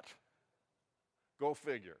of that. Go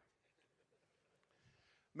figure.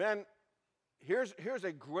 Men, here's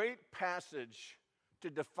a great passage to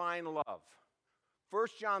define love. 1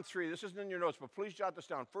 John 3, this isn't in your notes, but please jot this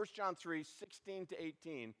down. 1 John 3, 16 to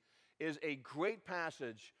 18 is a great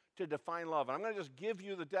passage to define love. And I'm going to just give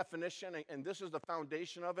you the definition, and this is the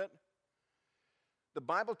foundation of it. The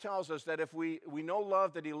Bible tells us that if we know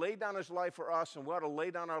love, that he laid down his life for us, and we ought to lay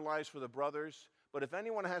down our lives for the brothers. But if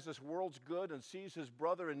anyone has this world's good and sees his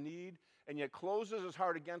brother in need, and yet closes his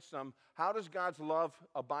heart against them, how does God's love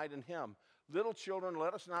abide in him? Little children,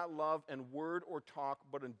 let us not love in word or talk,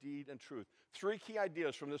 but in deed and truth. 3 key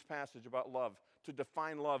ideas from this passage about love to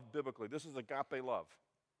define love biblically. This is agape love.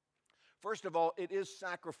 First of all, it is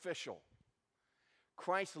sacrificial.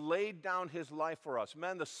 Christ laid down his life for us.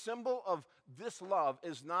 Men, the symbol of this love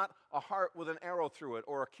is not a heart with an arrow through it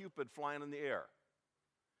or a cupid flying in the air.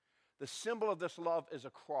 The symbol of this love is a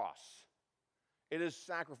cross. It is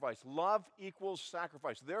sacrifice. Love equals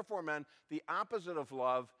sacrifice. Therefore, men, the opposite of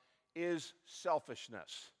love is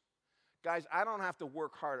selfishness. Guys, I don't have to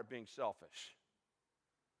work hard at being selfish.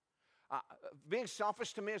 Being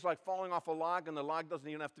selfish to me is like falling off a log, and the log doesn't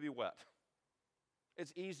even have to be wet.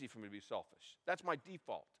 It's easy for me to be selfish. That's my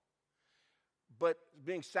default. But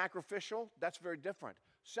being sacrificial, that's very different.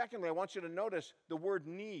 Secondly, I want you to notice the word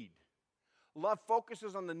need. Love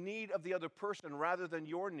focuses on the need of the other person rather than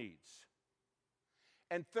your needs.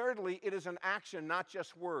 And thirdly, it is an action, not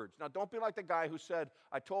just words. Now, don't be like the guy who said,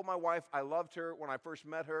 I told my wife I loved her when I first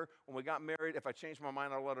met her. When we got married, if I changed my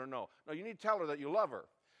mind, I'll let her know. No, you need to tell her that you love her.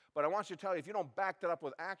 But I want you to tell you, if you don't back that up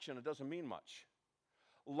with action, it doesn't mean much.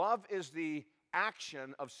 Love is the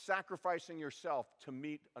action of sacrificing yourself to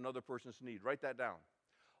meet another person's need. Write that down.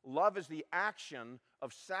 Love is the action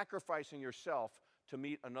of sacrificing yourself to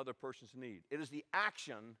meet another person's need. It is the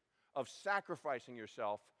action of sacrificing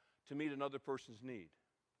yourself to meet another person's need.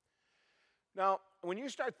 Now, when you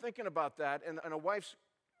start thinking about that and a wife's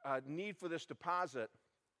need for this deposit,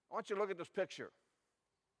 I want you to look at this picture.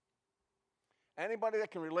 Anybody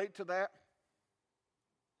that can relate to that?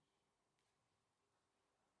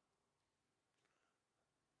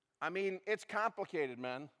 I mean, it's complicated,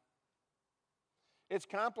 man. It's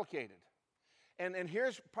complicated. And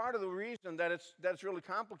here's part of the reason that it's really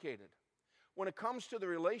complicated. When it comes to the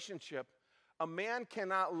relationship, a man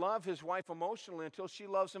cannot love his wife emotionally until she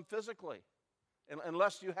loves him physically,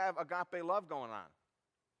 unless you have agape love going on.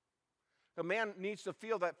 A man needs to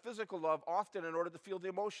feel that physical love often in order to feel the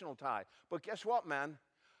emotional tie. But guess what, man?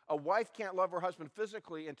 A wife can't love her husband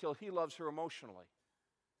physically until he loves her emotionally.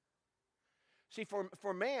 See,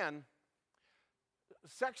 for man,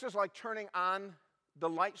 sex is like turning on the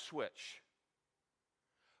light switch.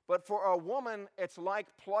 But for a woman, it's like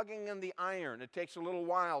plugging in the iron. It takes a little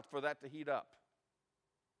while for that to heat up.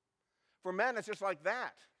 For men, it's just like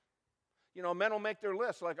that. You know, men will make their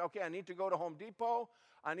list like, okay, I need to go to Home Depot.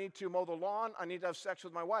 I need to mow the lawn. I need to have sex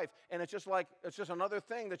with my wife. And it's just another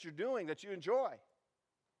thing that you're doing that you enjoy.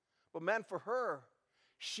 But men, for her,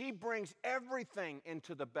 she brings everything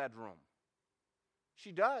into the bedroom.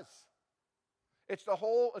 She does. It's the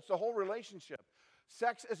whole relationship.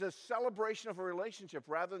 Sex is a celebration of a relationship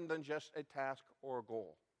rather than just a task or a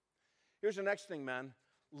goal. Here's the next thing, men.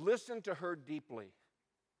 Listen to her deeply.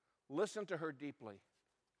 Listen to her deeply.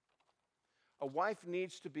 A wife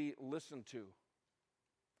needs to be listened to.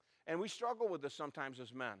 And we struggle with this sometimes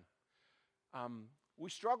as men. We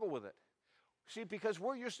struggle with it. See, because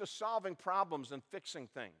we're used to solving problems and fixing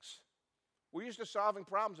things. We're used to solving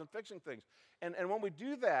problems and fixing things. And when we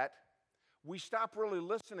do that, we stop really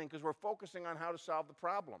listening because we're focusing on how to solve the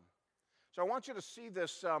problem. So I want you to see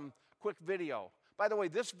this quick video. By the way,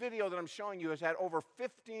 this video that I'm showing you has had over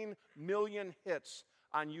 15 million hits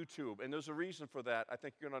on YouTube. And there's a reason for that. I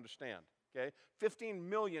think you're going to understand. Okay? 15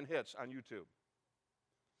 million hits on YouTube.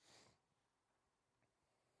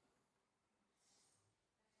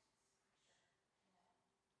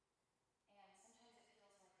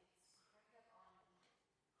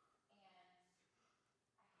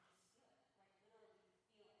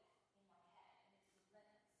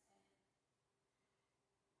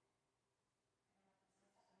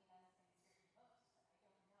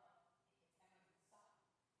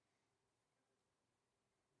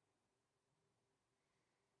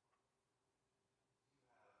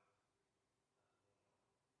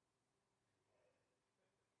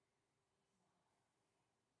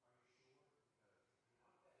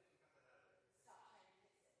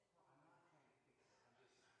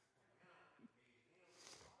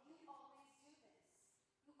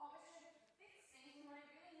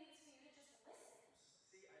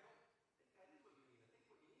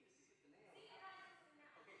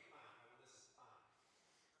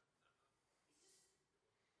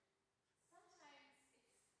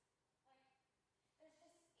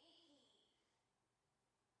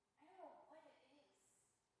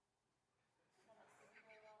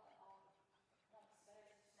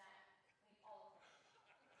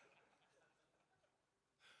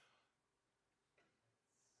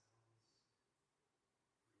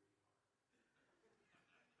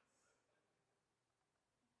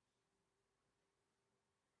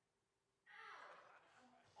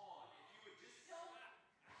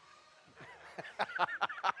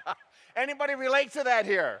 Anybody relate to that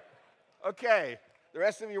here? Okay. The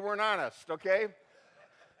rest of you weren't honest, okay?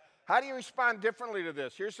 How do you respond differently to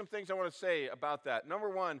this? Here's some things I want to say about that.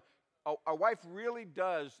 Number one, a wife really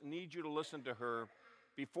does need you to listen to her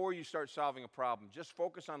before you start solving a problem. Just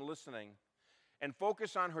focus on listening and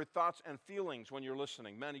focus on her thoughts and feelings when you're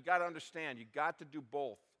listening. Men, you got to understand, you got to do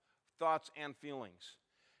both, thoughts and feelings.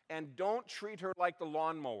 And don't treat her like the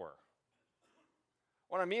lawnmower.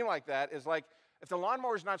 What I mean like that is like, if the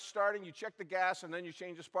lawnmower's not starting, you check the gas and then you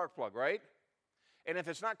change the spark plug, right? And if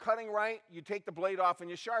it's not cutting right, you take the blade off and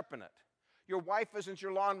you sharpen it. Your wife isn't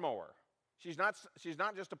your lawnmower. She's not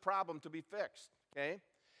just a problem to be fixed, okay?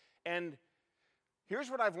 And here's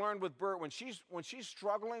what I've learned with Bert. When she's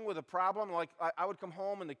struggling with a problem, like I would come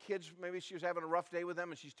home and the kids, maybe she was having a rough day with them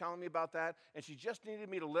and she's telling me about that and she just needed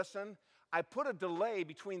me to listen, I put a delay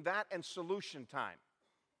between that and solution time.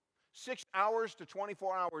 6 hours to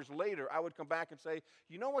 24 hours later, I would come back and say,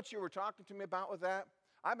 you know what you were talking to me about with that?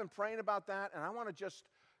 I've been praying about that, and I want to just,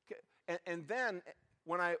 and then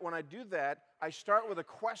when I do that, I start with a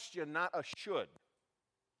question, not a should.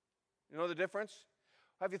 You know the difference?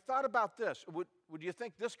 Have you thought about this? Would you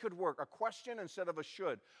think this could work? A question instead of a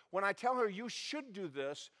should. When I tell her you should do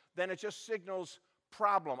this, then it just signals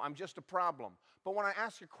problem. I'm just a problem. But when I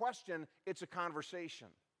ask a question, it's a conversation.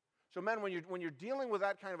 So men, when you're dealing with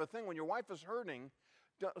that kind of a thing, when your wife is hurting,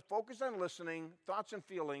 focus on listening, thoughts and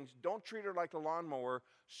feelings. Don't treat her like a lawnmower.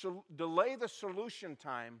 Delay the solution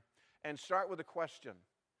time and start with a question.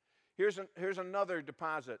 Here's another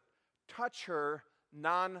deposit. Touch her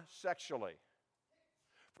non-sexually.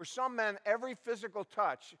 For some men, every physical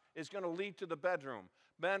touch is going to lead to the bedroom.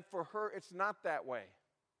 Men, for her, it's not that way.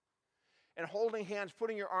 And holding hands,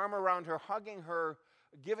 putting your arm around her, hugging her,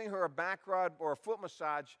 giving her a back rub or a foot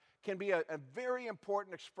massage can be a very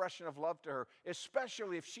important expression of love to her,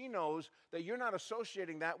 especially if she knows that you're not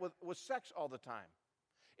associating that with sex all the time.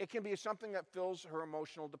 It can be something that fills her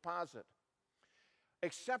emotional deposit.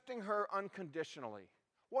 Accepting her unconditionally.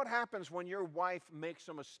 What happens when your wife makes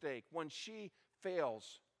a mistake, when she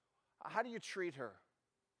fails? How do you treat her?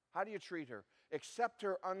 How do you treat her? Accept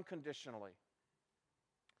her unconditionally.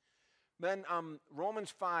 Then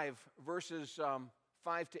Romans 5, verses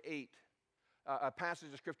 5 to 8. A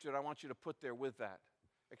passage of scripture that I want you to put there with that.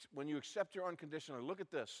 When you accept her unconditionally, look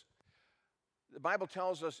at this. The Bible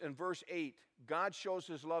tells us in verse 8, God shows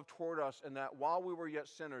his love toward us in that while we were yet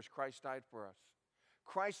sinners, Christ died for us.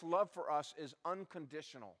 Christ's love for us is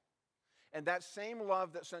unconditional. And that same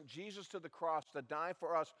love that sent Jesus to the cross to die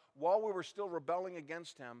for us while we were still rebelling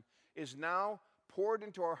against him is now poured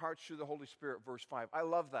into our hearts through the Holy Spirit, verse 5. I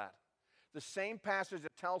love that. The same passage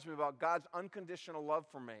that tells me about God's unconditional love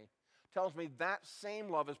for me tells me that same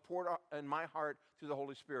love is poured in my heart through the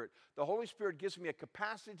Holy Spirit. The Holy Spirit gives me a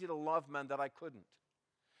capacity to love men that I couldn't.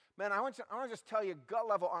 Man, I want to just tell you, gut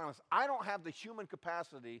level honest, I don't have the human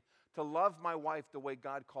capacity to love my wife the way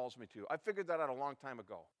God calls me to. I figured that out a long time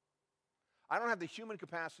ago. I don't have the human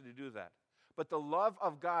capacity to do that. But the love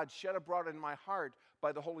of God shed abroad in my heart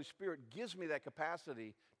by the Holy Spirit gives me that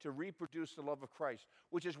capacity to reproduce the love of Christ,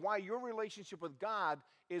 which is why your relationship with God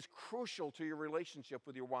is crucial to your relationship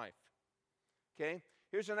with your wife. Okay?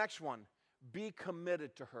 Here's the next one. Be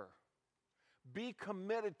committed to her. Be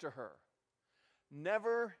committed to her.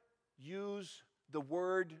 Never use the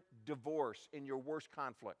word divorce in your worst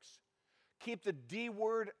conflicts. Keep the D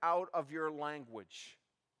word out of your language.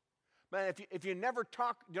 Man, if you never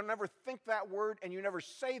talk, you'll never think that word, and you never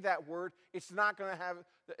say that word, it's not going to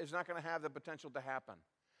have the potential to happen.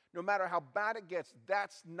 No matter how bad it gets,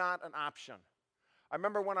 that's not an option. I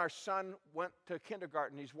remember when our son went to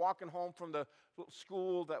kindergarten, he's walking home from the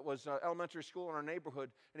school that was elementary school in our neighborhood,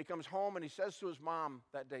 and he comes home and he says to his mom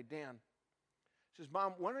that day, Dan, he says,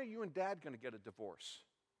 Mom, when are you and Dad going to get a divorce?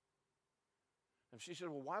 And she said,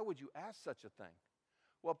 well, why would you ask such a thing?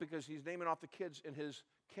 Well, because he's naming off the kids in his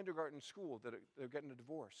kindergarten school that they're getting a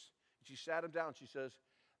divorce. And she sat him down. She says,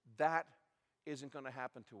 that isn't going to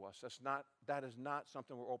happen to us. That is not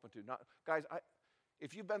something we're open to. Guys,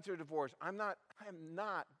 if you've been through a divorce, I am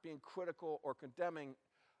not being critical or condemning.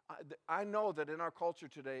 I know that in our culture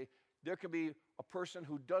today, there can be a person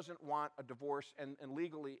who doesn't want a divorce, and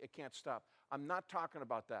legally it can't stop. I'm not talking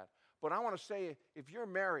about that. But I want to say, if you're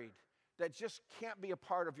married, that just can't be a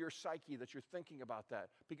part of your psyche that you're thinking about that,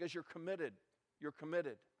 because you're committed. You're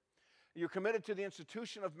committed. You're committed to the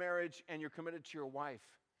institution of marriage, and you're committed to your wife.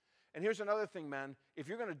 And here's another thing, men. If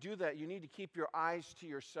you're going to do that, you need to keep your eyes to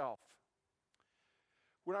yourself.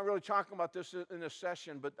 We're not really talking about this in this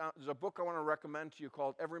session, but there's a book I want to recommend to you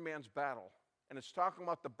called Every Man's Battle. And it's talking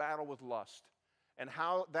about the battle with lust and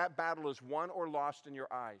how that battle is won or lost in your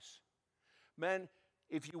eyes. Men,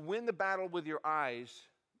 If you win the battle with your eyes,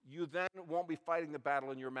 you then won't be fighting the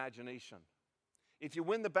battle in your imagination. If you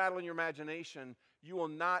win the battle in your imagination, you will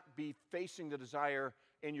not be facing the desire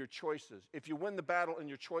in your choices. If you win the battle in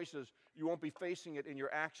your choices, you won't be facing it in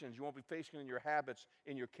your actions. You won't be facing it in your habits,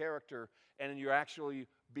 in your character, and in your actually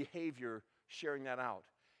behavior, sharing that out.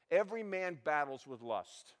 Every man battles with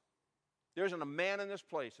lust. There isn't a man in this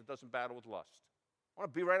place that doesn't battle with lust. I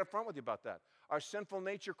want to be right up front with you about that. Our sinful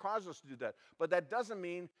nature causes us to do that. But that doesn't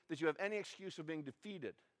mean that you have any excuse of being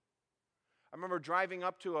defeated. I remember driving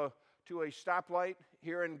up to a stoplight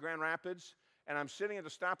here in Grand Rapids, and I'm sitting at the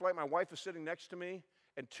stoplight. My wife is sitting next to me,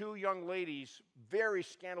 and two young ladies, very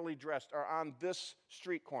scantily dressed, are on this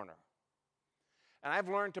street corner. And I've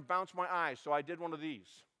learned to bounce my eyes, so I did one of these,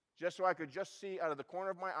 just so I could just see out of the corner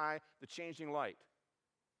of my eye the changing light.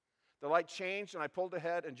 The light changed, and I pulled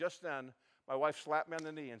ahead, and just then, my wife slapped me on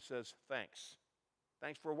the knee and says, "Thanks."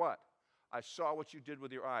 Thanks for what? I saw what you did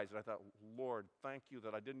with your eyes. And I thought, Lord, thank you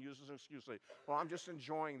that I didn't use this excuse. Well, I'm just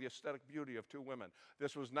enjoying the aesthetic beauty of two women.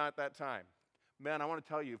 This was not that time. Men, I want to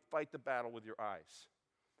tell you, fight the battle with your eyes.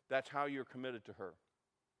 That's how you're committed to her.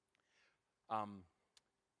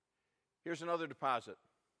 Here's another deposit.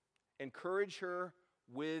 Encourage her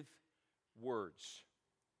with words.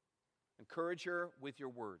 Encourage her with your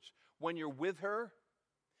words. When you're with her,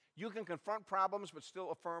 you can confront problems but still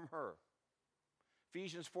affirm her.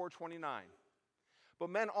 Ephesians 4:29. But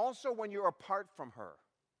men, also when you're apart from her,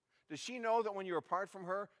 does she know that when you're apart from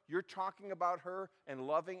her, you're talking about her in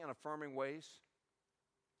loving and affirming ways?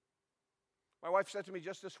 My wife said to me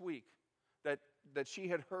just this week that she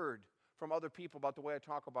had heard from other people about the way I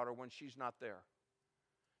talk about her when she's not there.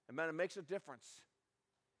 And men, it makes a difference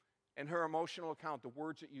in her emotional account, the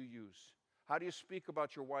words that you use. How do you speak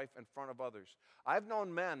about your wife in front of others? I've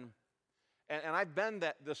known men, and I've been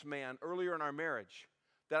this man earlier in our marriage,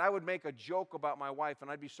 that I would make a joke about my wife,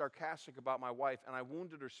 and I'd be sarcastic about my wife, and I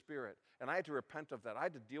wounded her spirit, and I had to repent of that. I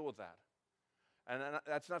had to deal with that. And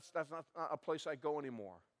that's not a place I go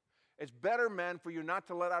anymore. It's better, men, for you not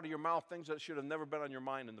to let out of your mouth things that should have never been on your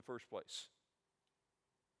mind in the first place.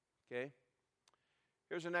 Okay?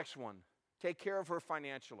 Here's the next one. Take care of her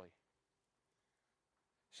financially.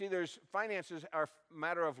 See, finances are a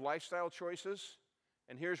matter of lifestyle choices.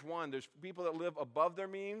 And here's one. There's people that live above their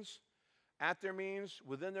means, at their means,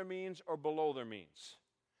 within their means, or below their means.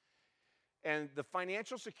 And the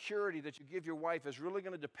financial security that you give your wife is really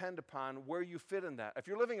going to depend upon where you fit in that. If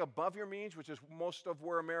you're living above your means, which is most of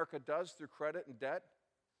where America does through credit and debt,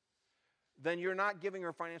 then you're not giving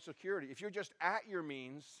her financial security. If you're just at your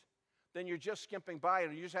means, then you're just skimping by,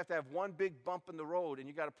 and you just have to have one big bump in the road, and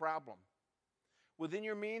you got a problem. Within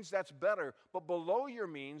your means, that's better. But below your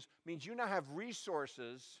means you now have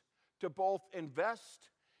resources to both invest,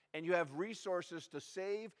 and you have resources to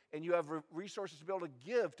save, and you have resources to be able to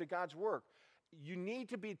give to God's work. You need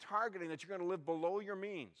to be targeting that you're going to live below your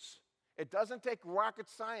means. It doesn't take rocket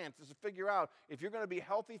science to figure out if you're going to be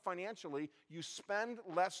healthy financially, you spend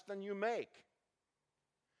less than you make.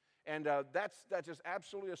 And that's just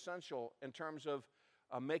absolutely essential in terms of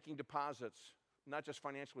making deposits, not just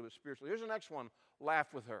financially, but spiritually. Here's the next one.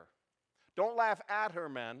 Laugh with her. Don't laugh at her,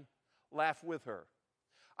 men. Laugh with her.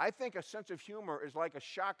 I think a sense of humor is like a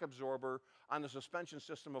shock absorber on the suspension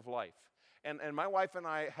system of life. And my wife and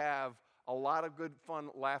I have a lot of good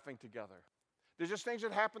fun laughing together. There's just things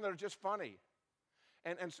that happen that are just funny.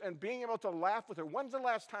 And being able to laugh with her. When's the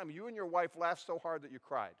last time you and your wife laughed so hard that you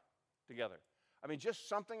cried together? I mean, just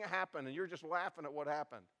something happened, and you're just laughing at what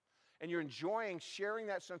happened. And you're enjoying sharing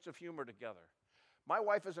that sense of humor together. My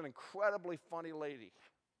wife is an incredibly funny lady.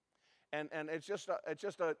 And it's just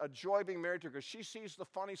a joy being married to her because she sees the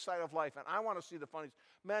funny side of life, and I want to see the funny.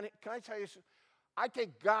 Man, can I tell you, I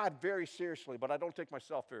take God very seriously, but I don't take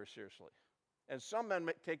myself very seriously. And some men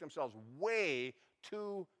take themselves way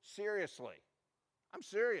too seriously. I'm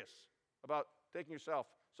serious about taking yourself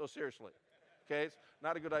so seriously. Okay, it's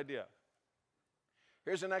not a good idea.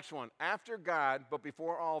 Here's the next one. After God, but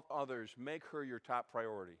before all others, make her your top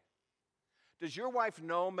priority. Does your wife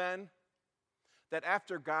know, men, that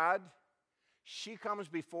after God, she comes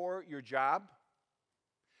before your job,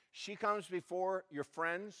 she comes before your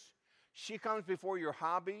friends, she comes before your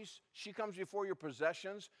hobbies, she comes before your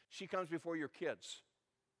possessions, she comes before your kids?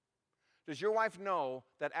 Does your wife know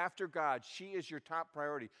that after God, she is your top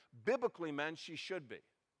priority? Biblically, men, she should be.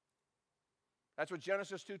 That's what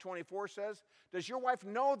Genesis 2:24 says. Does your wife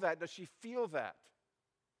know that? Does she feel that?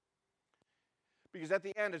 Because at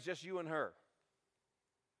the end, it's just you and her.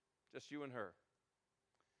 Just you and her.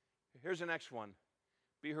 Here's the next one.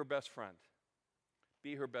 Be her best friend.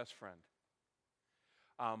 Be her best friend.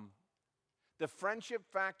 The friendship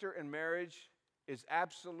factor in marriage is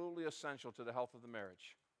absolutely essential to the health of the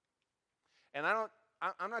marriage. And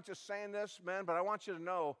I'm not just saying this, men, but I want you to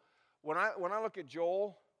know, when I look at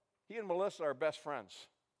Joel, he and Melissa are best friends.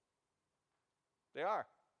 They are.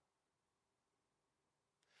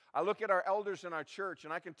 I look at our elders in our church,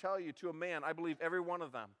 and I can tell you to a man, I believe every one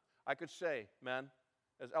of them, I could say, men,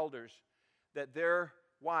 as elders, that their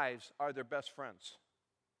wives are their best friends.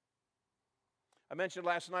 I mentioned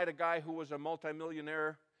last night a guy who was a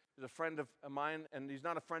multimillionaire. He's a friend of mine, and he's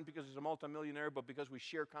not a friend because he's a multimillionaire, but because we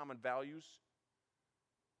share common values.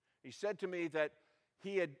 He said to me that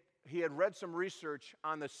he had read some research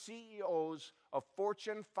on the CEOs of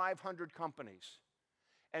Fortune 500 companies.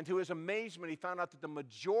 And to his amazement, he found out that the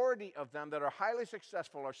majority of them that are highly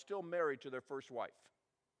successful are still married to their first wife.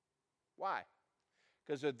 Why?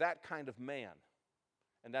 Because they're that kind of man.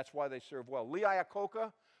 And that's why they serve well. Lee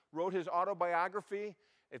Iacocca wrote his autobiography.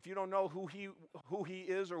 If you don't know who he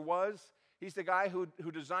is or was, he's the guy who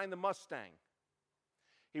designed the Mustang.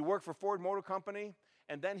 He worked for Ford Motor Company,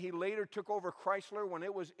 and then he later took over Chrysler when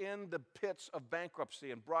it was in the pits of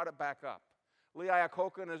bankruptcy and brought it back up. Lee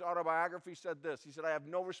Iacocca in his autobiography said this. He said, "I have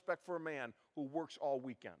no respect for a man who works all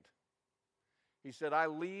weekend." He said, "I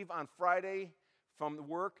leave on Friday from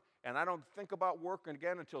work, and I don't think about work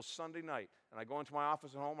again until Sunday night. And I go into my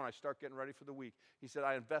office at home, and I start getting ready for the week." He said,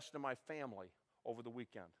 "I invest in my family over the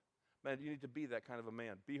weekend." Man, you need to be that kind of a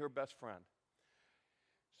man. Be her best friend.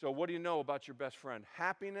 So what do you know about your best friend?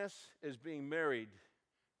 Happiness is being married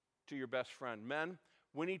to your best friend. Men,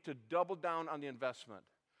 we need to double down on the investment.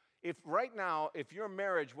 If right now, if your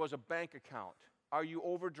marriage was a bank account, are you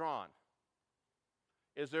overdrawn?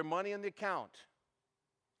 Is there money in the account?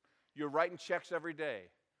 You're writing checks every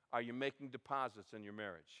day. Are you making deposits in your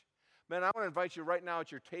marriage? Men, I want to invite you right now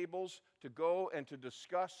at your tables to go and to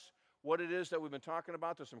discuss what it is that we've been talking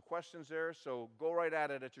about. There's some questions there, so go right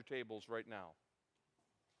at it at your tables right now.